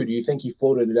number two, do you think he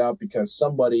floated it out because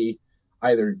somebody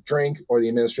either drank or the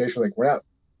administration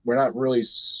we're not really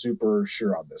super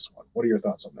sure on this one? What are your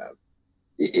thoughts on that?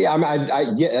 Yeah,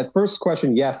 at first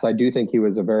question, yes, I do think he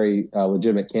was a very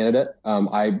legitimate candidate.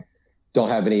 I don't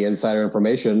have any insider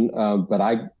information, but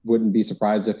I wouldn't be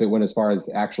surprised if it went as far as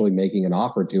actually making an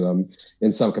offer to him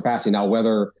in some capacity. Now,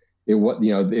 whether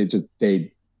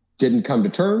they didn't come to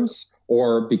terms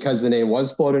or because the name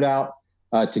was floated out,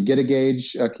 to get a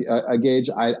Gage.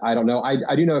 I don't know.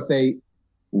 I do know if they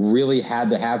really had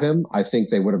to have him, I think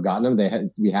they would have gotten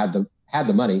him. We have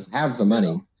the money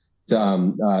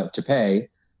to pay.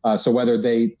 So whether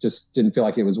they just didn't feel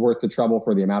like it was worth the trouble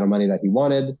for the amount of money that he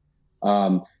wanted,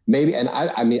 maybe. And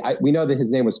we know that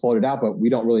his name was floated out, but we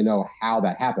don't really know how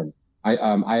that happened.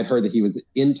 I had heard that he was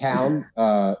in town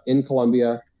in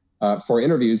Columbia for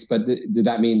interviews, but did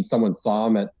that mean someone saw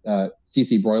him at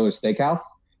CC Broiler's Steakhouse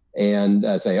and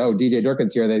say, "Oh, DJ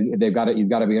Durkin's here. He's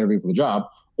got to be interviewing for the job,"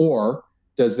 or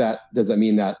does that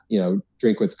mean that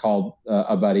Drinkwitz called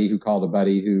a buddy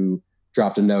who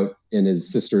dropped a note in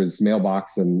his sister's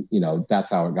mailbox, and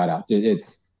that's how it got out?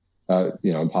 It's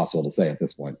impossible to say at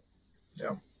this point.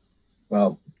 Yeah.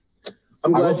 Well,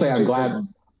 I'm glad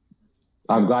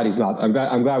he's not.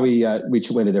 I'm glad we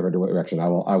went a different direction. I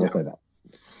will say that.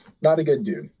 Not a good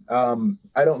dude.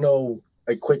 I don't know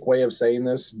a quick way of saying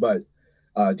this, but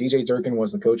DJ Durkin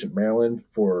was the coach at Maryland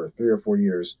for 3 or 4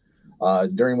 years.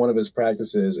 During one of his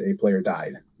practices, a player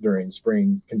died during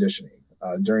spring conditioning.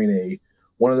 During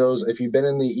one of those, if you've been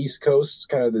in the East Coast,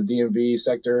 kind of the DMV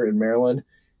sector in Maryland,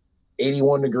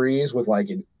 81 degrees with like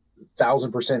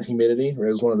 1,000% humidity. It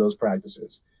was one of those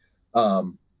practices.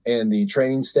 And the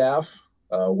training staff,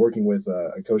 working with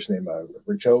a coach named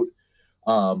Rick Choate,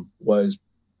 was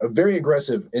very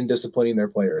aggressive in disciplining their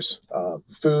players.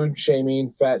 Food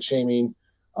shaming, fat shaming.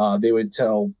 They would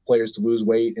tell players to lose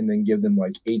weight and then give them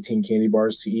like 18 candy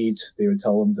bars to eat. They would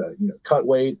tell them to cut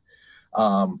weight.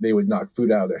 They would knock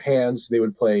food out of their hands. They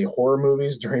would play horror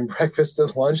movies during breakfast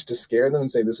and lunch to scare them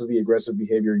and say, "This is the aggressive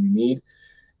behavior you need."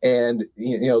 And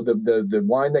the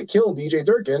line that killed DJ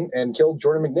Durkin and killed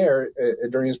Jordan McNair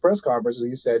during his press conference,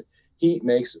 he said, "Heat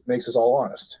makes us all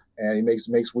honest, and he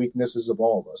makes weaknesses of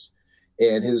all of us."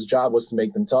 And his job was to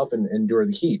make them tough and endure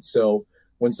the heat. So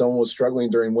when someone was struggling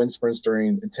during wind sprints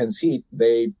during intense heat,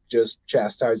 they just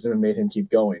chastised him and made him keep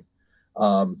going.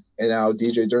 And now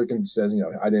DJ Durkin says,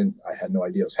 I had no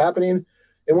idea it was happening.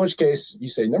 In which case you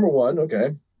say, number one,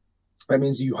 okay, that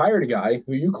means you hired a guy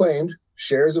who you claimed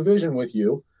shares a vision with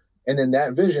you. And then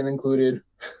that vision included,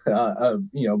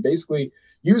 basically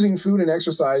using food and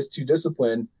exercise to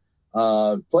discipline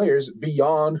players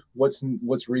beyond what's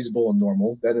reasonable and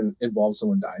normal that involves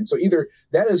someone dying. So either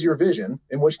that is your vision,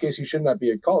 in which case you should not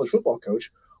be a college football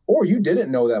coach, or you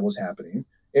didn't know that was happening,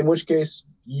 in which case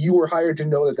you were hired to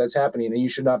know that that's happening, and you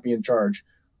should not be in charge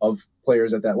of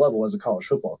players at that level as a college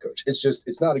football coach.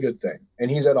 It's not a good thing. And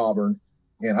he's at Auburn,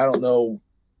 and I don't know,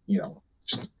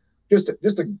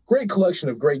 just a great collection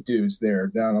of great dudes there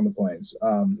down on the plains.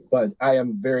 But I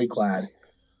am very glad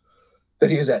that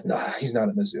he's not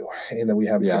at Mizzou, and that we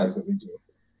have guys that we do.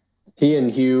 He and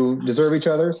Hugh deserve each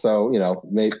other, so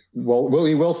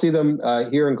we will see them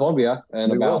here in Columbia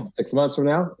in about 6 months from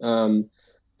now,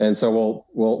 and so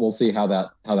we'll see how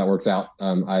that works out.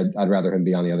 I'd rather him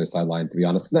be on the other sideline, to be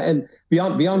honest. And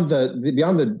beyond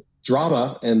the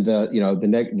drama and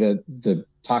the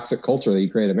toxic culture that he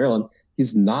created in Maryland,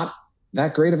 he's not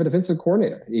that great of a defensive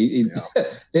coordinator.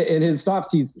 In his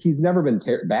stops, he's never been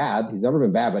bad. He's never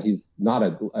been bad, but he's not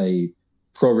a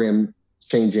program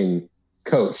changing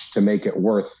coach to make it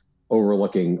worth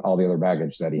overlooking all the other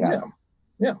baggage that he has.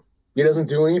 Yeah. He doesn't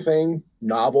do anything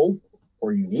novel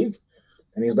or unique,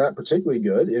 and he's not particularly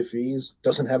good if he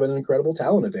doesn't have an incredible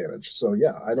talent advantage. So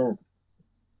yeah, I don't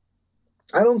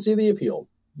see the appeal,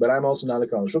 but I'm also not a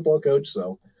college football coach,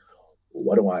 so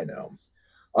what do I know?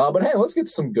 But hey, let's get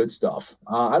to some good stuff.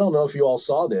 I don't know if you all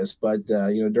saw this, but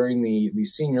during the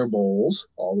Senior Bowls,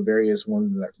 all the various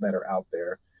ones that are out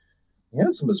there, we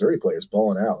had some Missouri players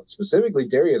balling out. Specifically,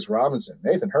 Darius Robinson,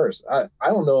 Nathan Hurst. I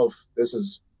don't know if this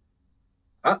is,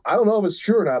 I don't know if it's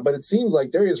true or not, but it seems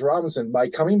like Darius Robinson, by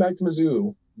coming back to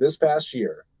Mizzou this past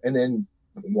year and then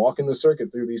walking the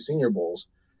circuit through these Senior Bowls,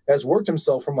 has worked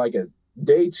himself from like a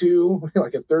day 2,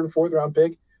 like a 3rd or 4th round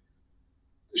pick,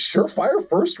 surefire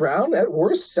 1st round, at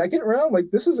worst 2nd round.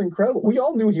 Like, this is incredible. We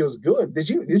all knew he was good. Did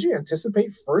you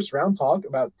anticipate 1st round talk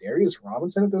about Darius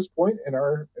Robinson at this point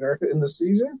in the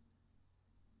season?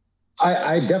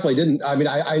 I definitely didn't. I mean,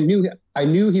 I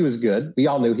knew he was good. We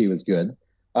all knew he was good.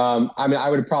 I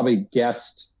would have probably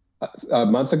guessed a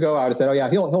month ago. I would have said, "Oh yeah,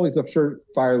 he'll be a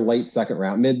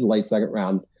surefire mid to late second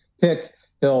round pick."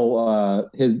 He'll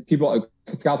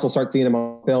scouts will start seeing him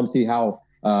on film, see how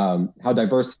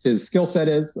diverse his skill set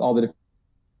is, all the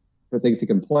different things he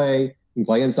can play. He can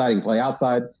play inside, he can play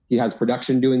outside. He has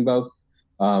production doing both.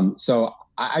 So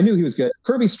I knew he was good.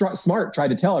 Kirby Smart tried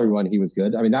to tell everyone he was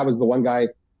good. I mean, that was the one guy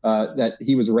that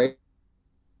he was raving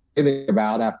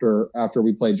about after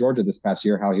we played Georgia this past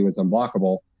year, how he was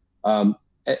unblockable.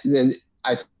 And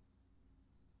I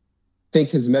think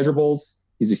his measurables,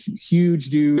 he's a huge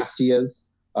dude. Yes, he is.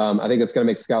 I think it's going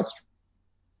to make scouts.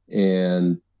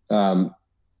 And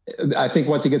I think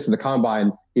once he gets to the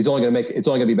combine, it's only going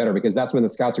to be better, because that's when the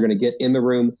scouts are going to get in the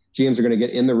room. GMs are going to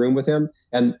get in the room with him.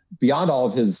 And beyond all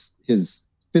of his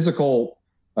physical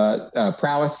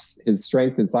prowess, his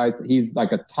strength, his size, he's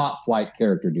like a top flight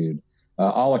character dude.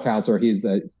 All accounts are he's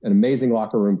an amazing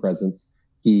locker room presence.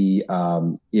 He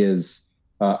is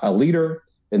a leader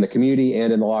in the community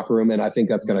and in the locker room. And I think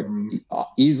that's going to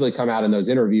easily come out in those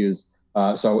interviews.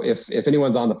 So if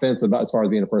anyone's on the fence about as far as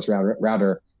being a first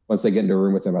rounder, once they get into a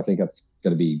room with him, I think that's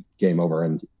going to be game over.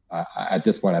 And at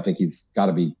this point, I think he's got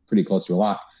to be pretty close to a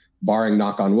lock, barring,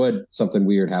 knock on wood, something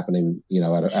weird happening,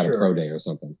 at a pro day or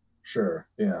something. Sure.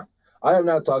 Yeah. I have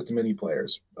not talked to many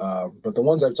players, but the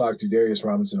ones I've talked to, Darius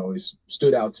Robinson always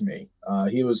stood out to me.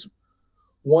 He was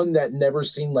one that never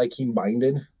seemed like he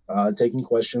minded taking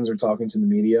questions or talking to the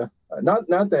media. Not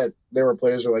that there were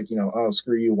players who are like, oh,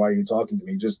 screw you, why are you talking to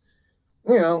me? Just,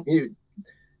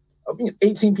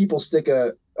 18 people stick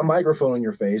a microphone in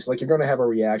your face, like you're going to have a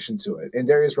reaction to it. And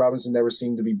Darius Robinson never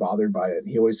seemed to be bothered by it.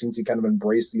 He always seemed to kind of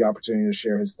embrace the opportunity to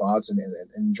share his thoughts and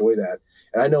enjoy that.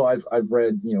 And I know I've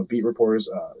read, beat reporters,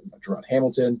 Gerard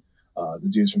Hamilton, the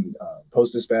dudes from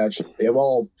Post-Dispatch, they have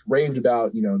all raved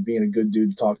about, being a good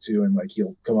dude to talk to, and like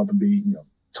he'll come up and be,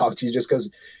 talk to you just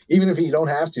because even if you don't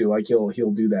have to, like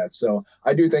he'll do that. So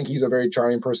I do think he's a very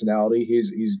charming personality.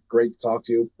 He's great to talk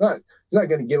to. He's not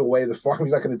going to give away the farm.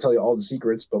 He's not going to tell you all the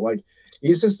secrets, but like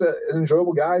he's just an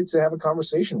enjoyable guy to have a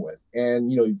conversation with. And,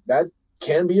 that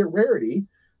can be a rarity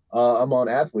among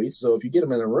athletes. So if you get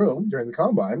him in a room during the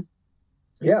combine,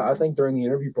 yeah, I think during the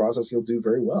interview process, he'll do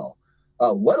very well.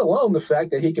 Let alone the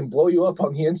fact that he can blow you up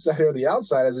on the inside or the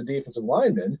outside as a defensive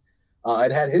lineman.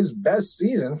 And had his best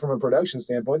season from a production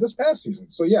standpoint this past season.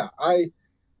 So yeah, I'm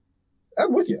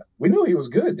with you. We knew he was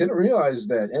good. Didn't realize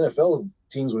that NFL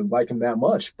teams would like him that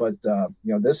much. But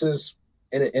this is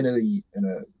in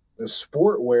a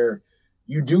sport where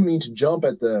you do need to jump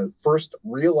at the first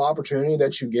real opportunity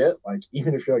that you get. Like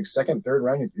even if you're like second, third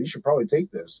round, you should probably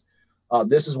take this.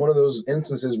 This is one of those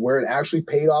instances where it actually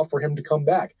paid off for him to come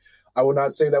back. I would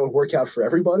not say that would work out for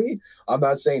everybody. I'm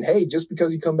not saying, hey, just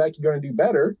because you come back, you're going to do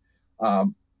better.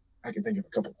 I can think of a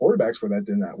couple of quarterbacks where that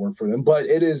did not work for them, but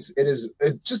it's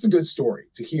just a good story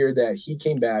to hear that he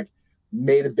came back,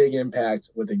 made a big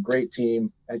impact with a great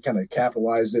team, and kind of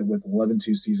capitalized it with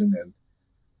 11-2 season. And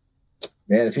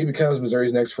man, if he becomes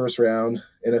Missouri's next first round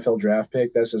NFL draft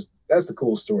pick, that's the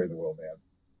coolest story in the world, man.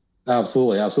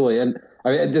 Absolutely. And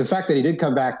I mean, the fact that he did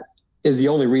come back is the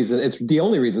only reason. It's the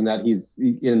only reason that he's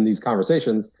in these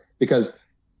conversations, because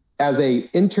as a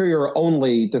interior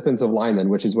only defensive lineman,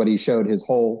 which is what he showed his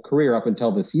whole career up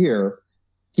until this year,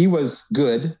 he was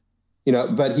good,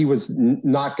 but he was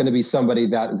not going to be somebody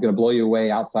that is going to blow you away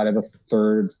outside of a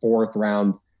third, fourth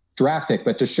round draft pick.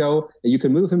 But to show that you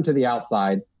can move him to the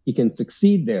outside, he can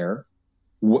succeed there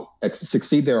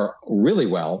really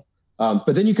well.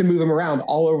 But then you can move him around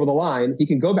all over the line. He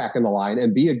can go back in the line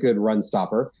and be a good run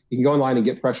stopper. He can go in line and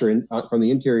get pressure from the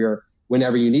interior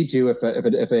whenever you need to.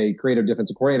 If a creative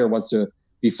defensive coordinator wants to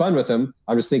be fun with him.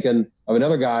 I'm just thinking of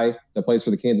another guy that plays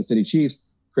for the Kansas City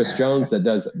Chiefs, Chris Jones, that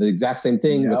does the exact same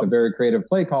thing with a very creative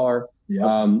play caller.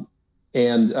 Yep.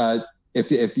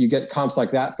 If you get comps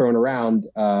like that thrown around,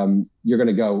 you're going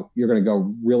to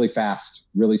go really fast,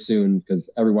 really soon,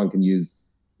 because everyone can use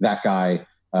that guy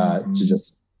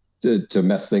to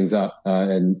mess things up.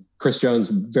 And Chris Jones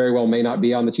very well may not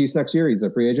be on the Chiefs next year. He's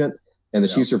a free agent. And the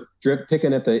Chiefs are drip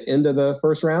picking at the end of the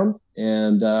first round,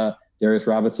 and Darius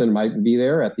Robinson might be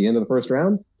there at the end of the first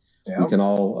round. Yeah. We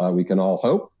can all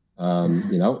hope.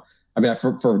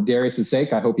 For Darius's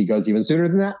sake, I hope he goes even sooner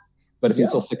than that. But if he's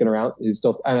still sticking around, and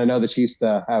I know the Chiefs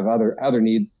have other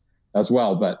needs as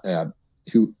well. But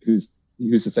who's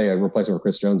to say a replacement for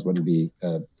Chris Jones wouldn't be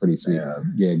a pretty sweet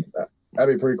gig?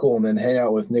 That'd be pretty cool. And then hang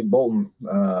out with Nick Bolton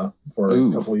for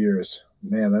a couple of years.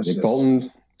 Man, that's Nick Bolton.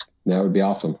 That would be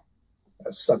awesome.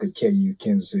 Suck at KU,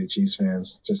 Kansas City Chiefs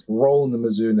fans, just rolling the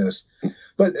Mizzou-ness.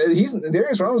 But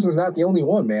Darius Robinson's not the only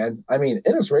one, man. I mean,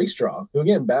 Ennis Rakestraw, who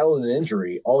again battled an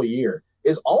injury all year,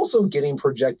 is also getting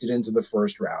projected into the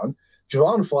first round.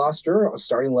 Javon Foster, a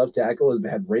starting left tackle, has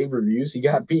had rave reviews. He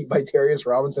got beat by Darius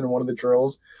Robinson in one of the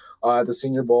drills at the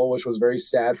Senior Bowl, which was very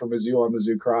sad for Mizzou on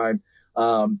Mizzou crime.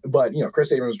 But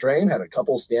Chris Abrams-Drain had a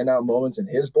couple standout moments in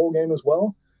his bowl game as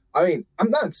well. I mean,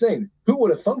 I'm not saying who would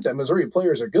have thunk that Missouri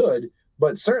players are good,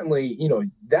 but certainly,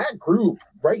 that group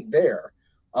right there,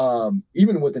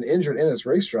 even with an injured Ennis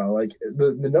Rakestraw, like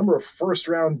the number of first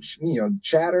round,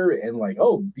 chatter and like,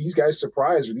 oh, these guys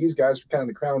surprised or these guys are kind of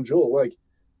the crown jewel. Like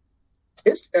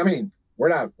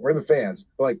We're the fans.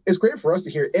 But like, it's great for us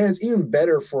to hear, and it's even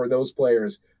better for those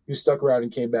players who stuck around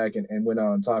and came back and went out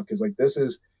on top, because like this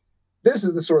is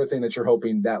the sort of thing that you're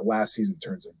hoping that last season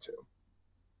turns into.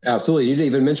 Absolutely. You didn't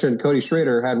even mention Cody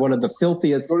Schrader had one of the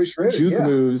filthiest juke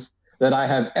moves that I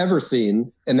have ever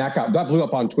seen, and that blew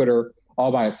up on Twitter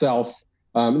all by itself.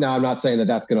 Now, I'm not saying that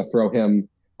that's going to throw him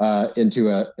into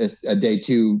a day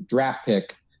 2 draft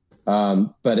pick,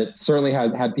 but it certainly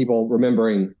had people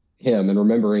remembering him and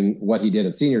remembering what he did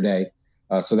at senior day,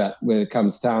 so that when it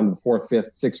comes down to the 4th,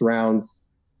 5th, 6th rounds,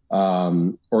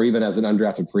 or even as an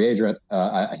undrafted free agent,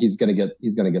 he's going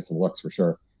to get some looks for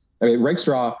sure. I mean,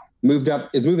 Rakestraw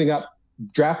is moving up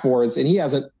draft boards, and he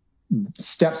hasn't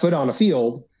stepped foot on a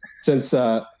field since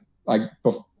a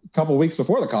couple of weeks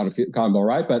before the Convo,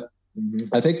 right? But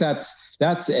I think that's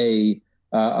a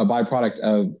byproduct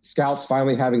of scouts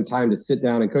finally having time to sit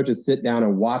down and coaches sit down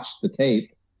and watch the tape,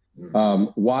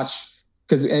 and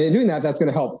doing that's going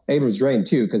to help Abrams Drain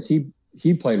too, because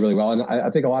he played really well, and I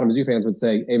think a lot of Mizzou fans would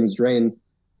say Abrams Drain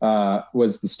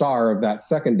was the star of that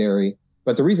secondary.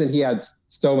 But the reason he had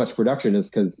so much production is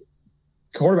because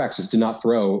quarterbacks just did not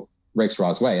throw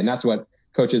Rakestraw's way, and that's what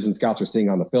coaches and scouts are seeing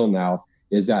on the film now.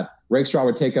 Is that Rakestraw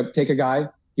would take a guy,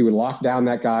 he would lock down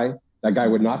that guy. That guy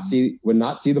would not see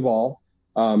the ball.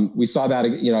 We saw that,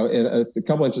 in a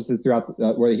couple instances throughout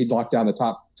where he locked down the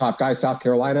top guy. South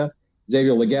Carolina,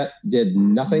 Xavier Leggett did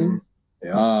nothing.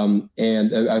 Yeah.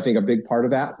 And I think a big part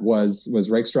of that was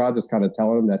Rakestraw just kind of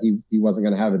telling him that he wasn't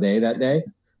going to have a day that day.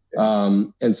 Yeah.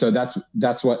 And so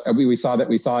that's what we saw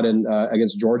it in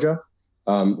against Georgia.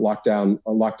 Lockdown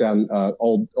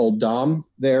old Dom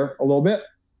there a little bit.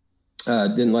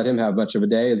 Didn't let him have much of a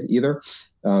day as either.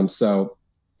 So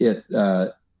it's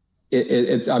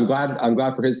I'm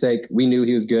glad for his sake. We knew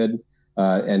he was good,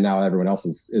 and now everyone else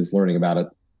is learning about it,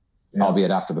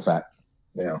 albeit after the fact.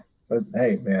 Yeah, but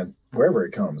hey, man, wherever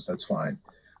it comes, that's fine.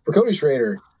 For Cody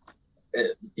Schrader,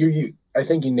 I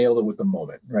think you nailed it with the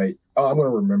moment, right? Oh, I'm going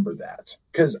to remember that,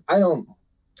 because I don't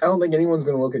think anyone's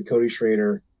going to look at Cody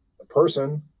Schrader, the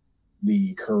person,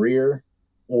 the career,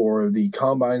 or the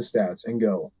combine stats and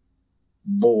go,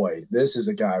 boy, this is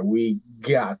a guy we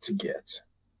got to get.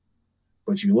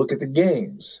 But you look at the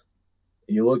games,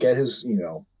 and you look at his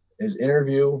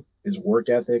interview, his work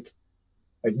ethic.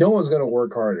 Like, no one's going to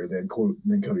work harder than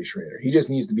Cody Schrader. He just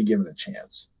needs to be given a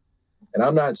chance. And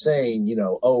I'm not saying,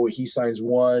 he signs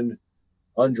one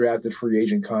undrafted free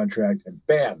agent contract and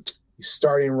bam, he's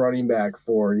starting running back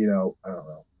for, I don't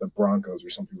know, the Broncos or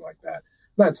something like that.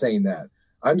 I'm not saying that.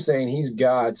 I'm saying he's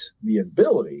got the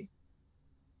ability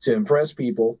to impress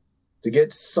people, to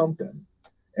get something.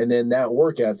 And then that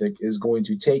work ethic is going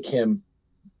to take him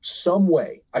some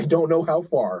way. I don't know how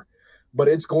far, but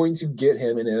it's going to get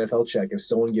him an NFL check if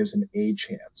someone gives him a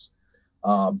chance.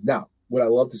 Now, would I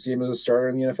love to see him as a starter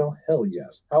in the NFL? Hell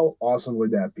yes. How awesome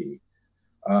would that be?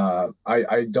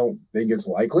 I don't think it's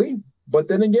likely, but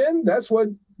then again, that's what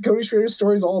Cody Schrader's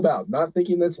story is all about. Not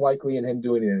thinking that's likely and him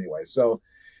doing it anyway. So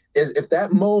if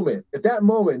that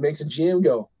moment makes a GM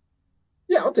go,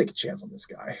 yeah, I'll take a chance on this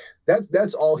guy.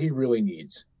 That's all he really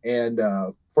needs. And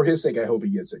for his sake, I hope he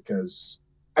gets it, because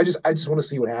I just want to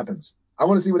see what happens. I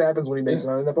want to see what happens when he makes it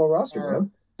on an NFL roster,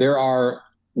 man. There are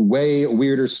way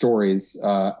weirder stories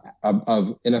of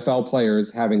NFL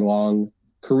players having long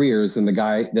careers than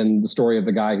the story of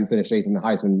the guy who finished 8th in the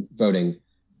Heisman voting,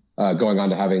 going on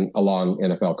to having a long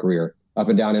NFL career. Up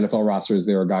and down NFL rosters,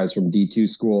 there are guys from D2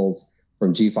 schools,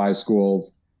 from G5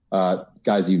 schools,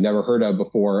 guys you've never heard of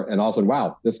before, and also,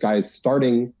 wow, this guy's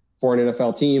starting for an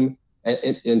NFL team,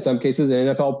 in some cases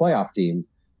an NFL playoff team.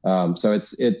 So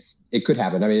it could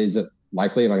happen. I mean, is it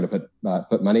likely? Am I going to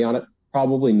put money on it?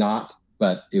 Probably not,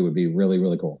 but it would be really,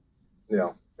 really cool. Yeah,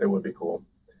 it would be cool.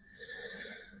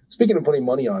 Speaking of putting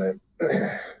money on it,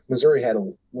 Missouri had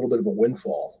a little bit of a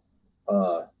windfall.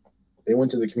 They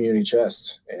went to the community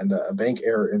chest, and a bank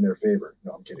error in their favor.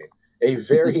 No, I'm kidding. A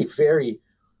very, very,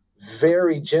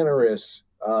 very generous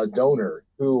donor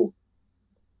who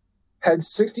had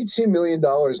 $62 million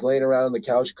laying around on the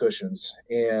couch cushions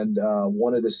and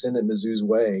wanted to send it Mizzou's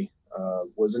way,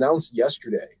 was announced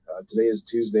yesterday. Today is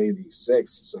Tuesday the 6th,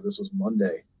 so this was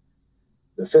Monday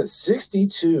the 5th.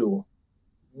 $62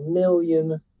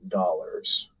 million.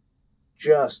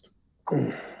 Just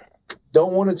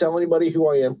don't want to tell anybody who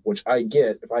I am, which I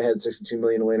get. If I had $62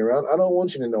 million laying around, I don't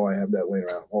want you to know I have that laying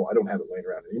around. Well, I don't have it laying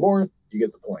around anymore. You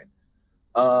get the point.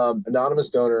 Anonymous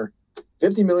donor,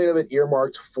 $50 million of it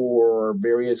earmarked for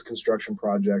various construction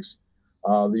projects.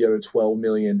 The other $12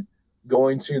 million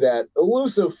going to that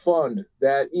elusive fund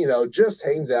that, just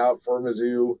hangs out for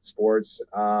Mizzou sports.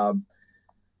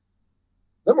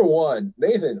 Number one,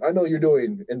 Nathan, I know you're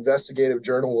doing investigative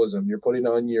journalism. You're putting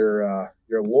on your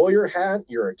lawyer hat,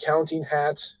 your accounting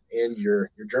hat, and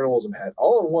your journalism hat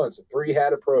all at once, a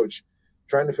 3-hat approach,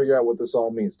 trying to figure out what this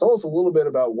all means. Tell us a little bit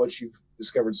about what you've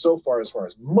discovered so far as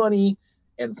money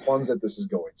and funds that this is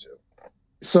going to.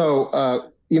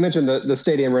 So you mentioned the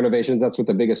stadium renovations. That's what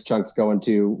the biggest chunks go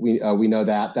into. We know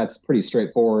that. That's pretty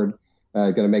straightforward.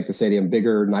 Going to make the stadium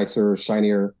bigger, nicer,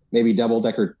 shinier, maybe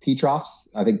double-decker P-troughs.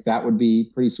 I think that would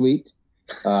be pretty sweet.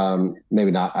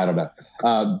 Maybe not. I don't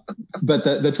know. But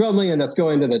the $12 million that's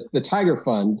going to the Tiger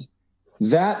Fund,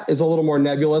 that is a little more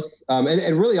nebulous.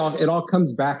 And really, it all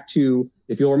comes back to,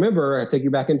 if you'll remember, I take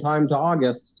you back in time to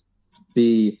August,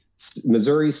 the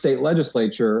Missouri State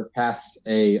Legislature passed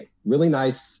a really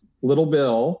nice little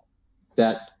bill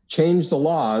that changed the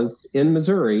laws in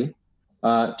Missouri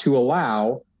to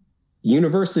allow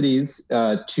universities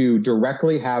to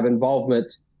directly have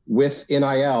involvement with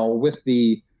NIL,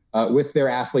 with their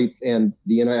athletes and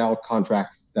the NIL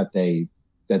contracts that they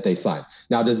sign.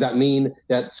 Now, does that mean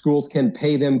that schools can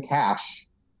pay them cash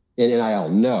in NIL?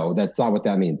 No, that's not what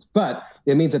that means. But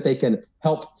it means that they can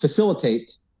help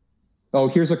facilitate. Oh,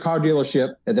 here's a car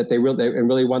dealership that they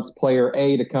really wants player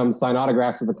A to come sign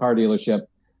autographs at the car dealership.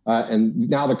 And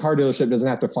now the car dealership doesn't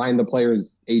have to find the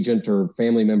player's agent or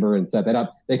family member and set that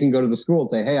up. They can go to the school and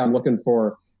say, hey, I'm looking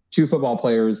for 2 football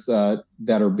players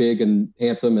that are big and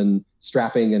handsome and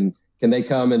strapping. And can they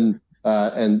come and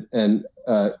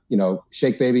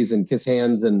shake babies and kiss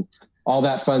hands and all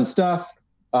that fun stuff?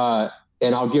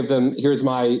 And I'll give them, here's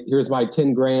my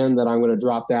 $10,000 that I'm going to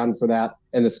drop down for that.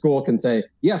 And the school can say,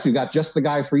 yes, we've got just the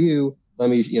guy for you. Let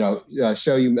me,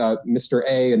 show you Mr.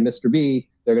 A and Mr. B.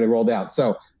 They're going to roll down.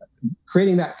 So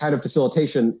creating that kind of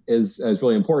facilitation is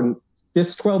really important.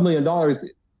 This $12 million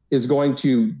is going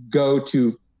to go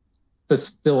to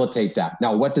facilitate that.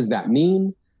 Now, what does that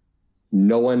mean?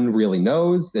 No one really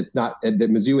knows. It's not that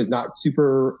Mizzou is not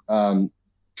super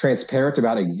transparent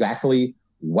about exactly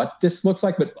what this looks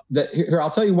like. But here,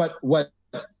 I'll tell you what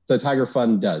the Tiger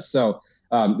Fund does. So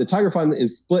the Tiger Fund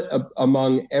is split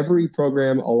among every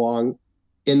program along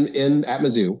at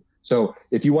Mizzou. So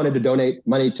if you wanted to donate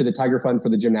money to the Tiger Fund for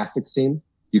the gymnastics team,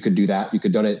 you could do that. You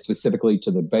could donate specifically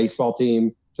to the baseball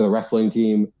team, to the wrestling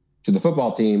team, to the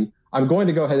football team. I'm going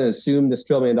to go ahead and assume this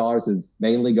 $12 million is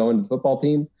mainly going to the football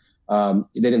team.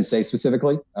 They didn't say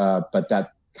specifically, but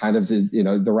that kind of is,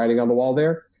 the writing on the wall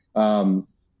there.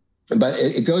 But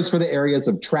it goes for the areas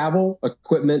of travel,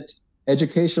 equipment,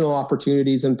 educational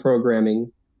opportunities and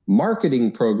programming,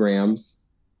 marketing programs,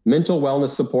 mental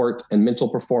wellness support, and mental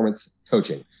performance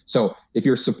coaching. So if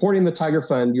you're supporting the Tiger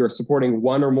Fund, you're supporting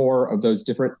one or more of those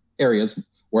different areas,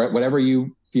 whatever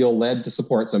you feel led to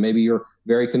support. So maybe you're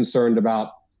very concerned about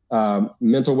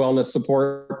mental wellness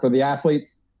support for the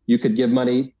athletes. You could give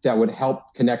money that would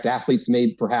help connect athletes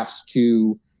maybe perhaps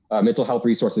to mental health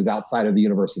resources outside of the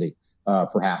university,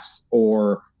 perhaps.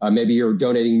 Or maybe you're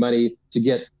donating money to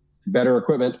get better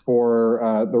equipment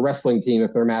for the wrestling team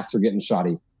if their mats are getting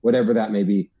shoddy, whatever that may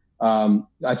be.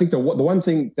 I think the one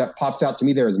thing that pops out to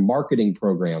me there is marketing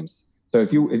programs. So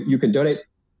if you can donate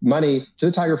money to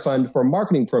the Tiger Fund for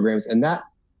marketing programs, and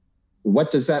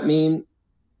what does that mean?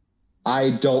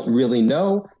 I don't really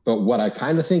know, but what I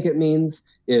kind of think it means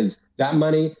is that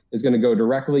money is going to go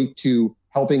directly to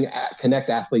helping connect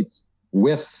athletes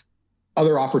with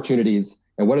other opportunities.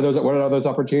 And what are those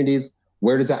opportunities?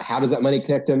 How does that money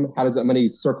connect them? How does that money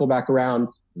circle back around?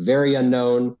 Very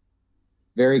unknown,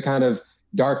 very kind of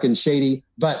dark and shady,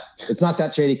 but it's not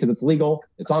that shady because it's legal.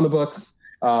 It's on the books.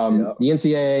 The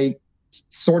NCAA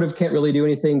sort of can't really do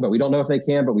anything, but we don't know if they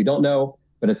can, but we don't know,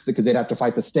 but it's because they'd have to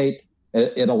fight the state.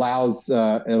 It allows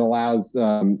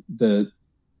the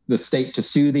state to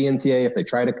sue the NCAA if they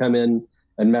try to come in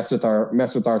and mess with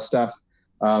our stuff.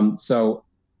 So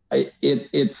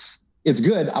it's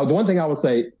good. The one thing I will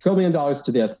say, $12 million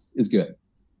to this is good.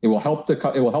 It will help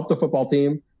the football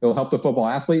team. It will help the football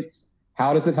athletes.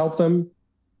 How does it help them?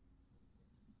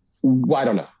 Well, I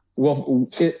don't know. Well,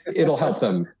 it'll help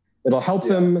them. It'll help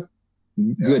them.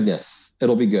 Goodness,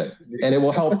 it'll be good, and it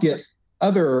will help get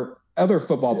other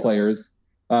football players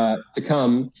to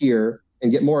come here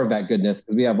and get more of that goodness,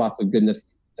 because we have lots of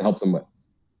goodness to help them with.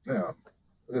 Yeah,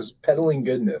 just peddling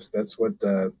goodness. That's what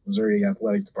the Missouri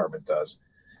Athletic Department does.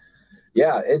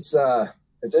 Yeah, it's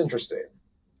interesting.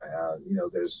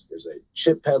 There's a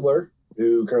chip peddler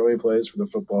who currently plays for the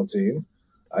football team.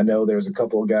 I know there's a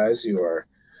couple of guys who are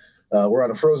we're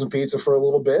on a frozen pizza for a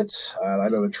little bit. I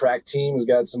know the track team has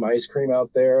got some ice cream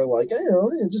out there,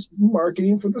 just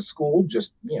marketing for the school.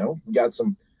 Just, got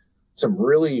some some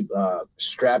really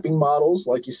strapping models,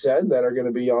 like you said, that are going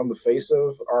to be on the face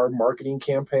of our marketing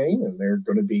campaign, and they're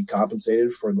going to be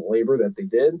compensated for the labor that they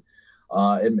did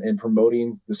in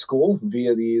promoting the school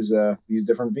via these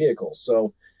different vehicles.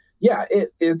 So, yeah,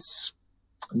 it's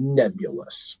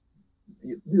nebulous.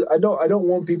 I don't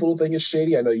want people to think it's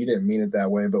shady. I know you didn't mean it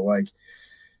that way, but like,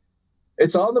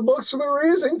 it's on the books for the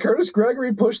reason. Curtis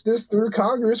Gregory pushed this through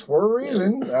Congress for a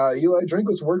reason. Eli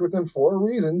Drinkwitz worked with him for a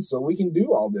reason, so we can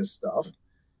do all this stuff.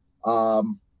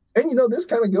 And this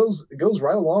kind of goes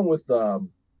right along with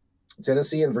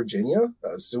Tennessee and Virginia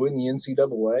suing the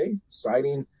NCAA,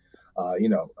 citing,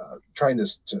 trying to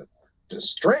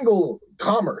strangle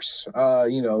commerce.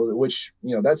 Which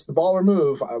that's the baller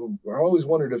move. I always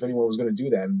wondered if anyone was going to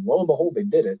do that, and lo and behold, they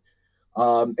did it.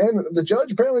 And the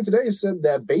judge apparently today said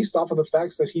that based off of the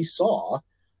facts that he saw,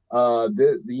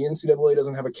 the NCAA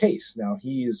doesn't have a case. Now,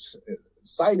 he's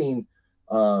citing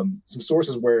some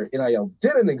sources where NIL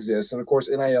didn't exist, and of course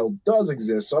NIL does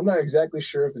exist. So I'm not exactly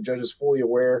sure if the judge is fully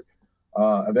aware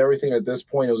of everything at this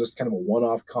point. It was just kind of a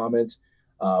one-off comment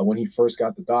when he first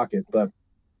got the docket. But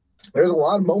there's a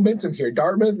lot of momentum here.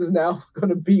 Dartmouth is now going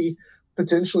to be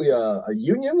potentially a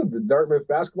union of the Dartmouth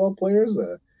basketball players.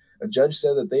 A judge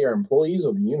said that they are employees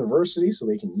of the university, so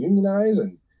they can unionize.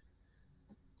 And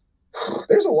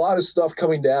there's a lot of stuff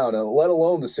coming down, let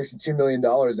alone the $62 million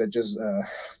that just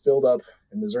filled up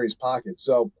in Missouri's pocket.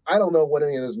 So I don't know what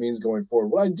any of this means going forward.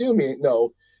 What I do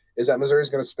know is that Missouri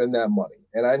is going to spend that money.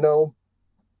 And I know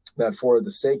that for the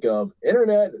sake of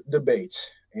internet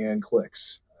debate and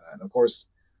clicks, and of course,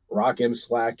 Rock M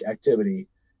Slack activity,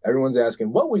 everyone's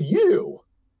asking, what would you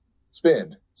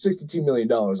spend $62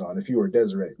 million on if you were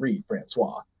Desiree Reed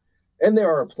Francois? And there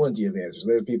are plenty of answers.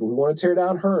 There's people who want to tear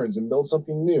down Hearns and build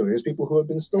something new. There's people who have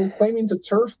been still claiming to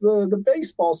turf the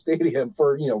baseball stadium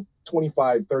for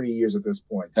 25, 30 years at this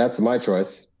point. That's my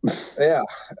choice. Yeah,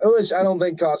 which I don't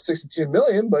think costs $62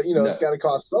 million, but no. It's got to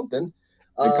cost something.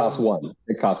 It costs one.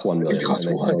 It costs $1 million. It costs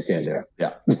one.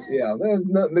 Yeah. Yeah.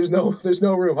 There's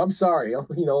no room. I'm sorry.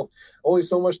 Only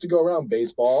so much to go around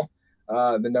baseball.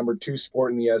 The number 2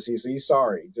 sport in the SEC.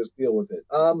 Sorry, just deal with it.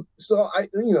 So I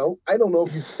don't know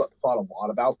if you've thought a lot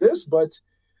about this, but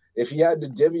if you had to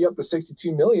divvy up the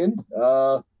 $62 million,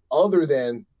 other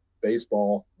than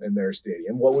baseball in their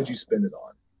stadium, what would you spend it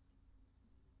on?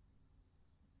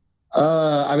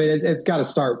 It's got to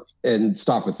start and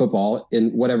stop with football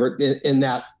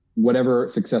whatever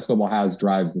success football has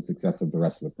drives the success of the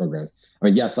rest of the programs. I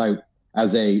mean, yes,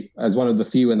 as one of the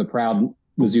few and the proud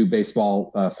Mizzou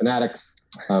baseball fanatics,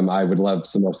 I would love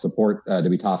some more support to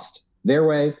be tossed their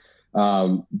way,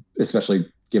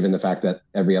 especially given the fact that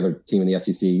every other team in the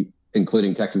SEC,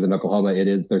 including Texas and Oklahoma, it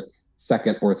is their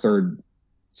second or third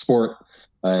sport,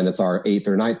 and it's our 8th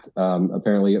or 9th,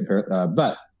 apparently.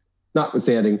 But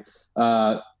notwithstanding,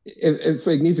 if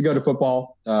it needs to go to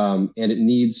football, and it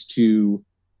needs to,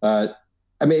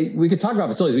 we could talk about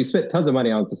facilities. We spent tons of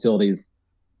money on facilities,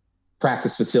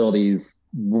 practice facilities,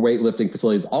 weightlifting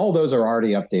facilities. All those are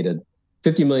already updated.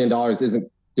 $50 million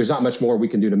there's not much more we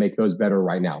can do to make those better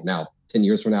right now. Now, 10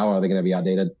 years from now, are they going to be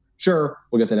outdated? Sure,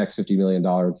 we'll get the next $50 million.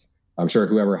 I'm sure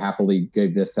whoever happily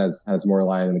gave this has more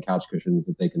lying in the couch cushions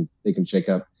that they can shake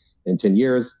up in 10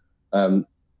 years.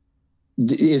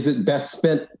 Is it best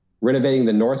spent renovating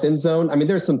the north end zone? I mean,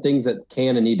 there's some things that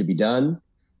can and need to be done.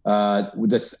 With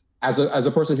this, as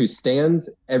a person who stands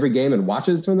every game and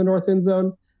watches from the north end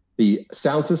zone, the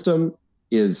sound system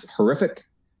is horrific.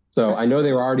 So I know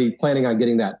they were already planning on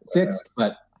getting that fixed,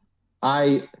 but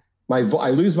I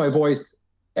lose my voice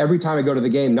every time I go to the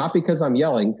game, not because I'm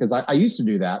yelling, because I used to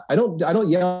do that. I don't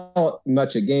yell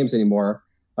much at games anymore,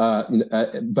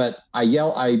 but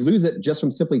I lose it just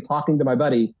from simply talking to my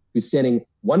buddy who's standing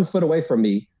 1 foot away from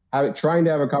me, trying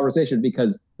to have a conversation,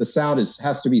 because the sound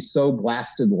has to be so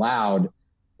blasted loud,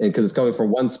 and because it's coming from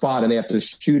one spot and they have to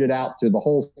shoot it out to the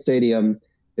whole stadium.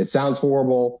 It sounds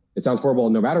horrible. It sounds horrible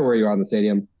no matter where you are in the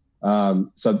stadium.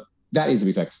 So that needs to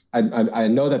be fixed. I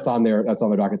know that's on their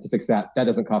docket to fix that. That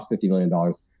doesn't cost $50 million.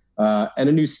 And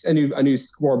a new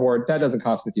scoreboard, that doesn't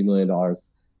cost $50 million.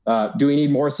 Do we need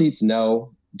more seats?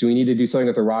 No. Do we need to do something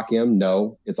with the Rock M?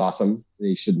 No. It's awesome.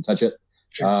 They shouldn't touch it.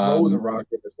 The Rock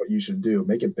M is what you should do.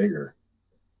 Make it bigger.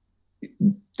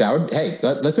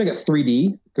 Let's make it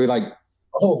 3D. Could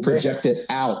we project it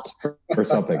out or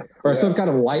something, or some kind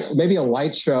of light, maybe a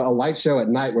light show at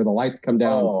night where the lights come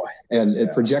down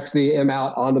it projects the M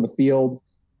out onto the field.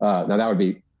 Now that would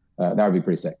be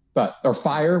pretty sick. Or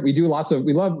fire. We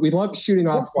love shooting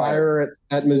off fire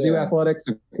at Mizzou Athletics.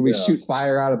 So can we shoot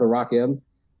fire out of the Rock M?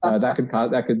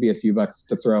 That could be a few bucks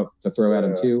to throw at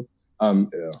him too.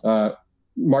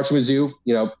 Marching Mizzou,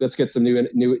 let's get some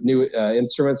new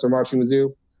instruments for Marching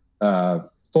Mizzou.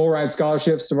 Full ride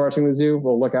scholarships to Marching Mizzou.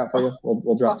 We'll look out for you.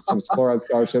 We'll drop some full ride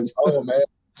scholarships. Oh man,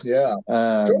 yeah.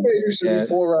 Drum majors should be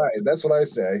full ride. That's what I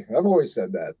say. I've always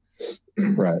said that.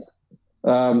 Right.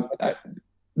 Are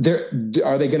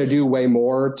they going to do way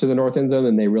more to the north end zone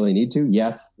than they really need to?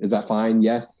 Yes. Is that fine?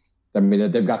 Yes. I mean,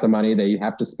 they've got the money. They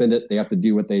have to spend it. They have to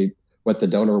do what the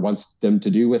donor wants them to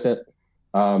do with it.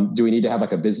 Do we need to have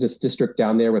like a business district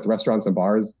down there with restaurants and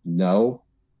bars? No.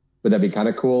 Would that be kind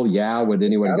of cool? Yeah. Would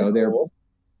anyone go there?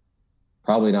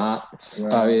 Probably not.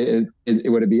 Yeah.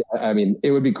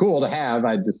 It would be cool to have.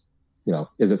 I just,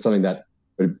 is it something that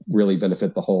would really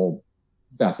benefit the whole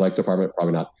athletic department?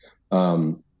 Probably not.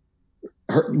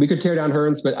 We could tear down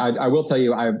Hearns, but I will tell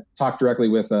you, I've talked directly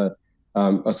with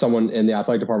someone in the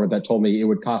athletic department that told me it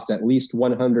would cost at least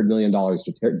 $100 million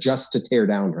just to tear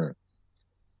down Hearns.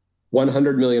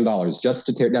 $100 million just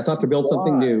to tear. That's not to build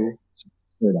something new,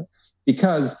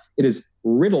 because it is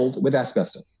riddled with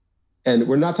asbestos. And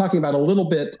we're not talking about a little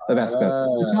bit of asbestos.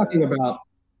 We're talking about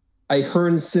a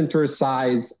Hearns center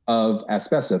size of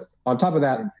asbestos. On top of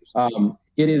that,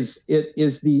 it is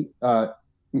the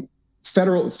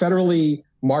federally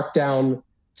marked down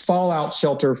fallout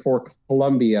shelter for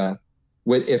Columbia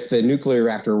if the nuclear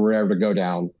reactor were ever to go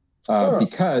down,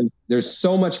 because there's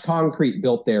so much concrete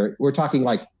built there. We're talking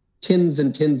like tens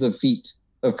and tens of feet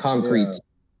of concrete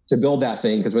to build that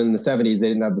thing, because when in the 70s they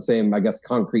didn't have the same, I guess,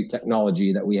 concrete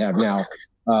technology that we have now.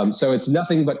 So it's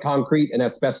nothing but concrete and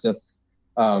asbestos.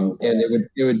 And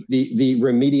it would the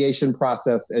remediation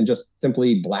process and just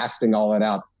simply blasting all that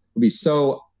out would be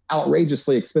so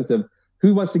outrageously expensive.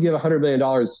 Who wants to give $100 million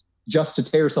just to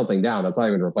tear something down? That's not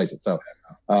even to replace it. So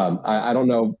I don't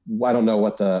know. I don't know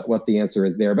what the answer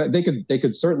is there, but they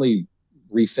could certainly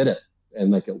refit it and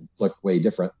make it look way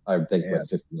different. I would think with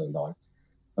 $50 million.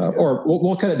 Or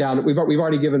we'll cut it down. We've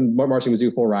already given Marching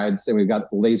Mizzou full rides, and we've got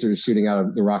lasers shooting out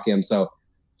of the Rock M. So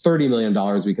 $30 million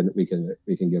we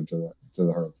can give to the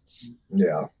Hearns.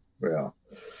 Yeah.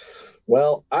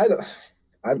 Well,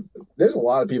 there's a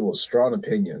lot of people with strong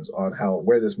opinions on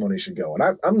where this money should go,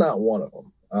 and I'm not one of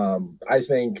them. I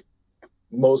think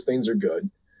most things are good.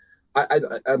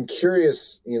 I'm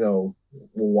curious,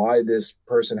 why this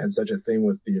person had such a thing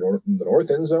with the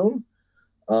north end zone.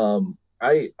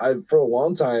 I for a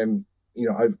long time,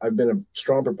 I've been a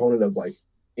strong proponent of like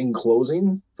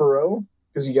enclosing Faroe,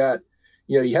 because you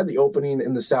had the opening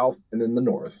in the south and then the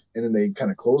north, and then they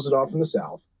kind of closed it off in the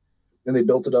south, and they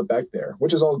built it up back there,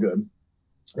 which is all good.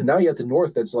 And now you have the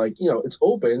north that's like, it's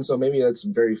open, so maybe that's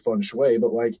very feng shui,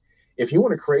 but like if you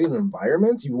want to create an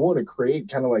environment, you want to create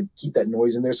kind of like keep that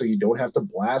noise in there so you don't have to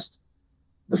blast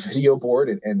the video board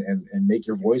and make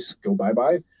your voice go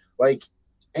bye-bye, like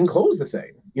enclose the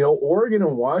thing. Oregon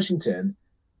and Washington,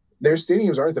 their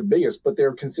stadiums aren't the biggest, but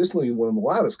they're consistently one of the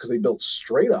loudest because they built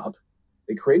straight up.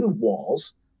 They created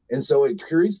walls, and so it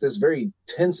creates this very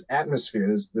tense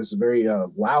atmosphere, this very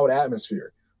loud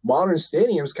atmosphere. Modern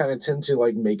stadiums kind of tend to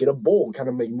like make it a bowl, kind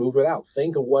of move it out.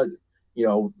 Think of what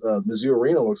Mizzou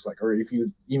Arena looks like, or if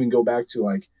you even go back to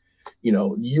like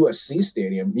USC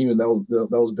Stadium, even though that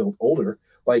was built older,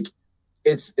 like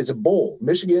it's a bowl.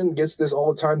 Michigan gets this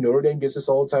all the time. Notre Dame gets this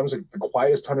all the time. It's like the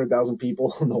quietest 100,000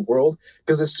 people in the world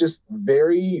because it's just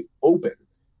very open.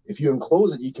 If you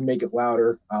enclose it, you can make it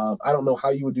louder. I don't know how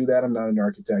you would do that. I'm not an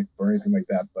architect or anything like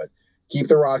that, but keep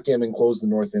the Rock M and close the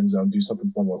north end zone. Do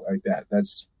something fun like that.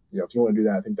 That's, if you want to do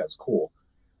that, I think that's cool.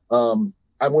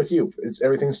 I'm with you.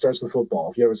 Everything starts with football.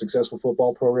 If you have a successful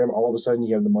football program, all of a sudden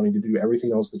you have the money to do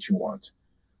everything else that you want.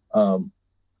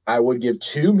 I would give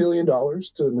 $2 million to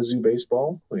Mizzou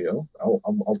baseball.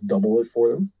 I'll double it for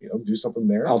them. Do something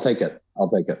there. I'll take it.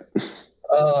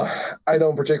 I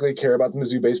don't particularly care about the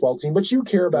Mizzou baseball team, but you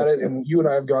care about it, and you and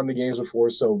I have gone to games before,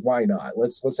 so why not?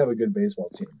 Let's have a good baseball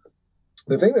team.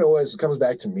 The thing that always comes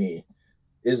back to me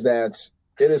is that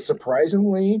it is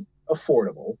surprisingly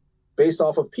affordable based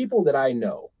off of people that I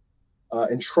know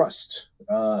and trust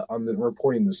on the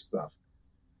reporting this stuff.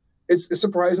 It's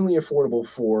surprisingly affordable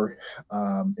for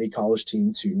a college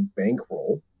team to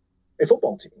bankroll a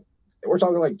football team. We're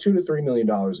talking like $2 to $3 million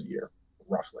a year,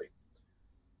 roughly.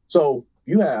 So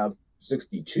you have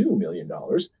 $62 million.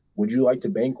 Would you like to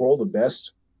bankroll the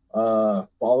best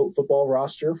football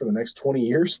roster for the next 20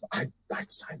 years?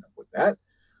 I'd sign up with that.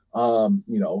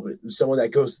 Someone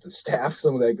that goes to the staff,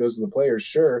 someone that goes to the players,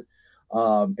 sure.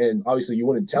 And obviously you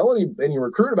wouldn't tell any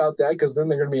recruit about that, because then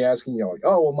they're going to be asking you like,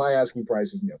 oh, well, my asking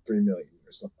price is $3 million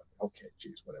or something. Okay,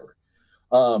 geez, whatever.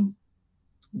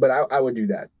 But I would do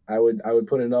that. I would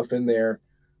put enough in there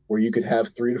where you could have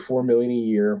 $3 to $4 million a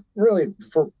year, really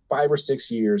for 5 or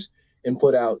 6 years, and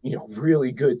put out,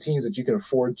 really good teams that you can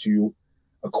afford to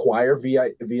acquire via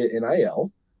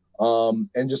NIL,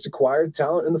 and just acquire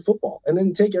talent in the football, and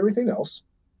then take everything else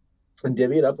and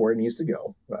divvy it up where it needs to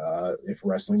go. If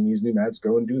wrestling needs new mats,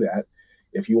 go and do that.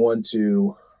 If you want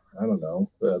to, I don't know,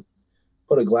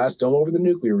 put a glass dome over the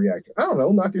nuclear reactor, I don't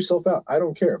know, knock yourself out. I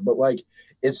don't care. But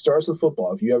it starts with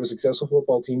football. If you have a successful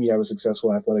football team, you have a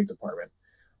successful athletic department.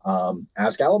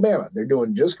 Ask Alabama. They're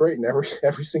doing just great in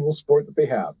every single sport that they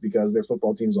have because their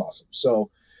football team's awesome. So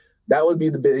that would be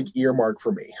the big earmark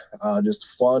for me.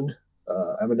 Just fund,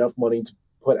 have enough money to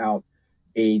put out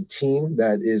a team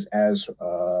that is as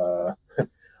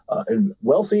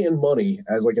wealthy in money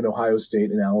as like an Ohio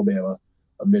State and Alabama,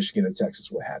 Michigan and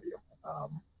Texas, what have you.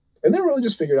 And then really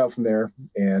just figure it out from there.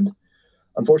 And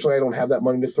unfortunately, I don't have that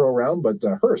money to throw around, but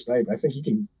Hurst, I think you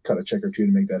can cut a check or two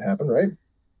to make that happen, right?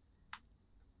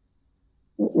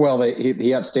 Well, he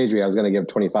upstaged me. I was going to give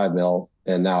 25 mil,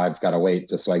 and now I've got to wait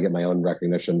just so I get my own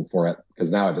recognition for it,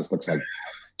 because now it just looks like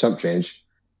chump change.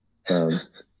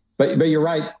 But you're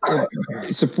right.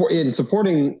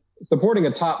 Supporting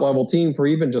a top level team for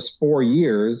even just 4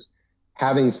 years,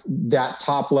 having that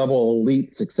top level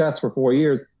elite success for 4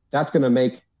 years, that's going to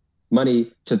make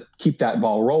money to keep that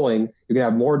ball rolling. You're going to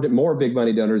have more big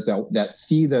money donors that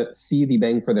see the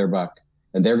bang for their buck,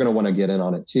 and they're going to want to get in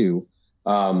on it too.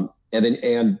 And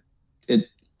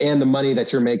the money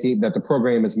that you're making, that the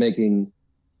program is making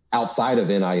outside of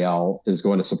NIL, is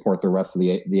going to support the rest of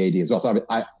the AD as well. So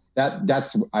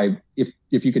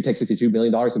if you could take $62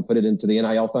 million and put it into the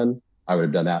NIL fund, I would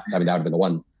have done that. I mean, that would have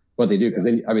been what they do, because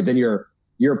then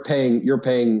you're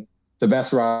paying the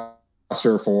best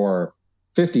roster for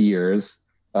 50 years,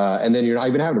 and then you're not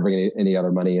even having to bring any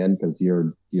other money in, because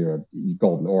you're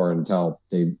golden ore until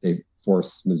they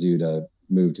force Mizzou to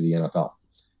move to the NFL.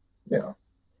 Yeah.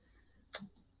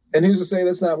 And who's to say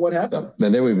that's not what happened?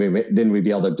 And then we'd be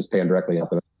able to just pay them directly out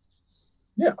the.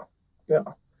 Yeah. Yeah.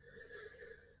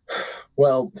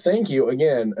 Well, thank you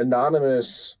again,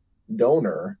 anonymous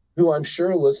donor who I'm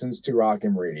sure listens to Rock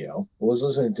M Radio, was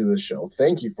listening to this show.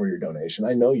 Thank you for your donation.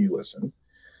 I know you listen.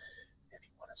 If you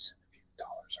want to send a few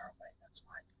dollars our way, that's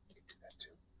fine. You can do that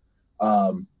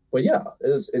too. But yeah,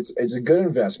 it's a good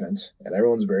investment, and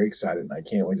everyone's very excited, and I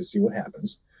can't wait to see what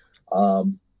happens.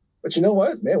 But you know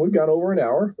what, man, we've got over an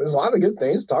hour. There's a lot of good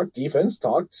things. Talk defense,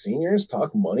 talk seniors,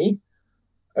 talk money.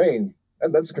 I mean,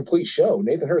 that's a complete show.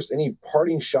 Nathan Hurst, any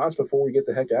parting shots before we get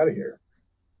the heck out of here?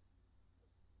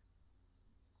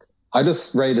 I'm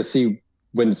just ready to see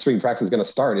when spring practice is going to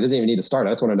start. It doesn't even need to start. I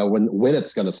just want to know when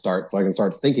it's going to start, so I can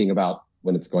start thinking about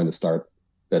when it's going to start.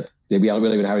 But we don't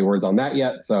really even have any words on that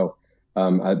yet. So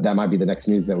that might be the next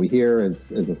news that we hear.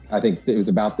 I think it was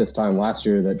about this time last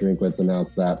year that Drinkwitz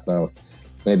announced that. So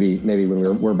maybe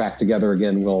when we're back together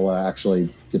again, we'll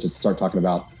actually get to start talking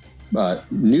about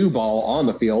new ball on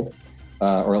the field,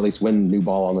 or at least when new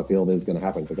ball on the field is going to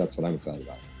happen, because that's what I'm excited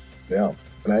about. Yeah,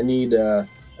 and I need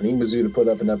Mizzou to put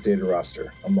up an updated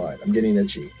roster. I'm getting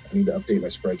itchy. I need to update my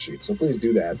spreadsheet. So please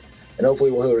do that, and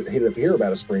hopefully we'll hear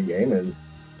about a spring game, and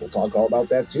we'll talk all about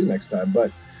that too next time.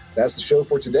 But that's the show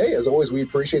for today. As always, we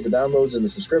appreciate the downloads and the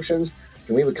subscriptions. You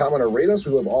can leave a comment or rate us.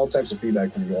 We love all types of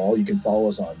feedback from you all. You can follow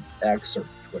us on X or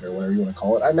Twitter, whatever you want to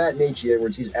call it. I'm at Nate G.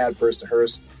 Edwards. He's at Hurst to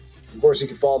Hurst. Of course, you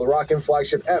can follow the Rock M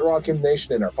flagship at Rock M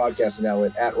Nation and our podcasting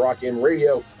outlet at Rock M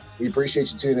Radio. We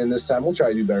appreciate you tuning in this time. We'll try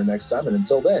to do better next time. And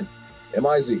until then,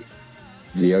 MIZ.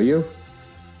 ZOU.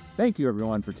 Thank you,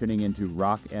 everyone, for tuning in to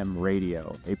Rock M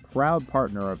Radio, a proud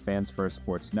partner of Fans First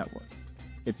Sports Network.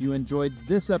 If you enjoyed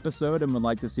this episode and would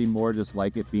like to see more just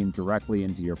like it beamed directly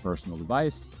into your personal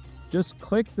device, just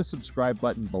click the subscribe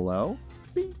button below.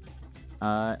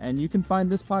 And you can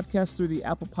find this podcast through the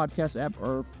Apple Podcast app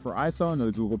or for iPhone, or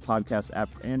the Google Podcast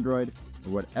app for Android,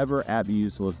 or whatever app you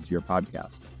use to listen to your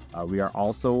podcast. We are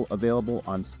also available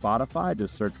on Spotify.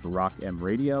 Just search for Rock M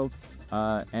Radio.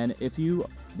 And if you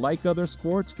like other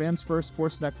sports, Fans First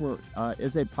Sports Network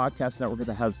is a podcast network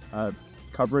that has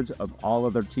coverage of all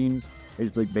other teams,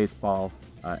 Major League Baseball,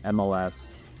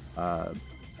 MLS,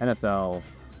 NFL,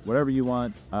 whatever you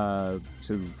want to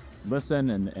listen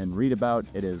and read about.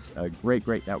 It is a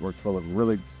great network full of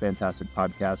really fantastic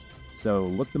podcasts. So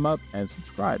look them up and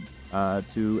subscribe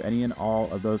to any and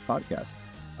all of those podcasts.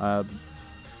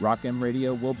 Rock M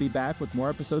Radio will be back with more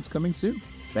episodes coming soon.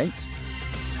 Thanks.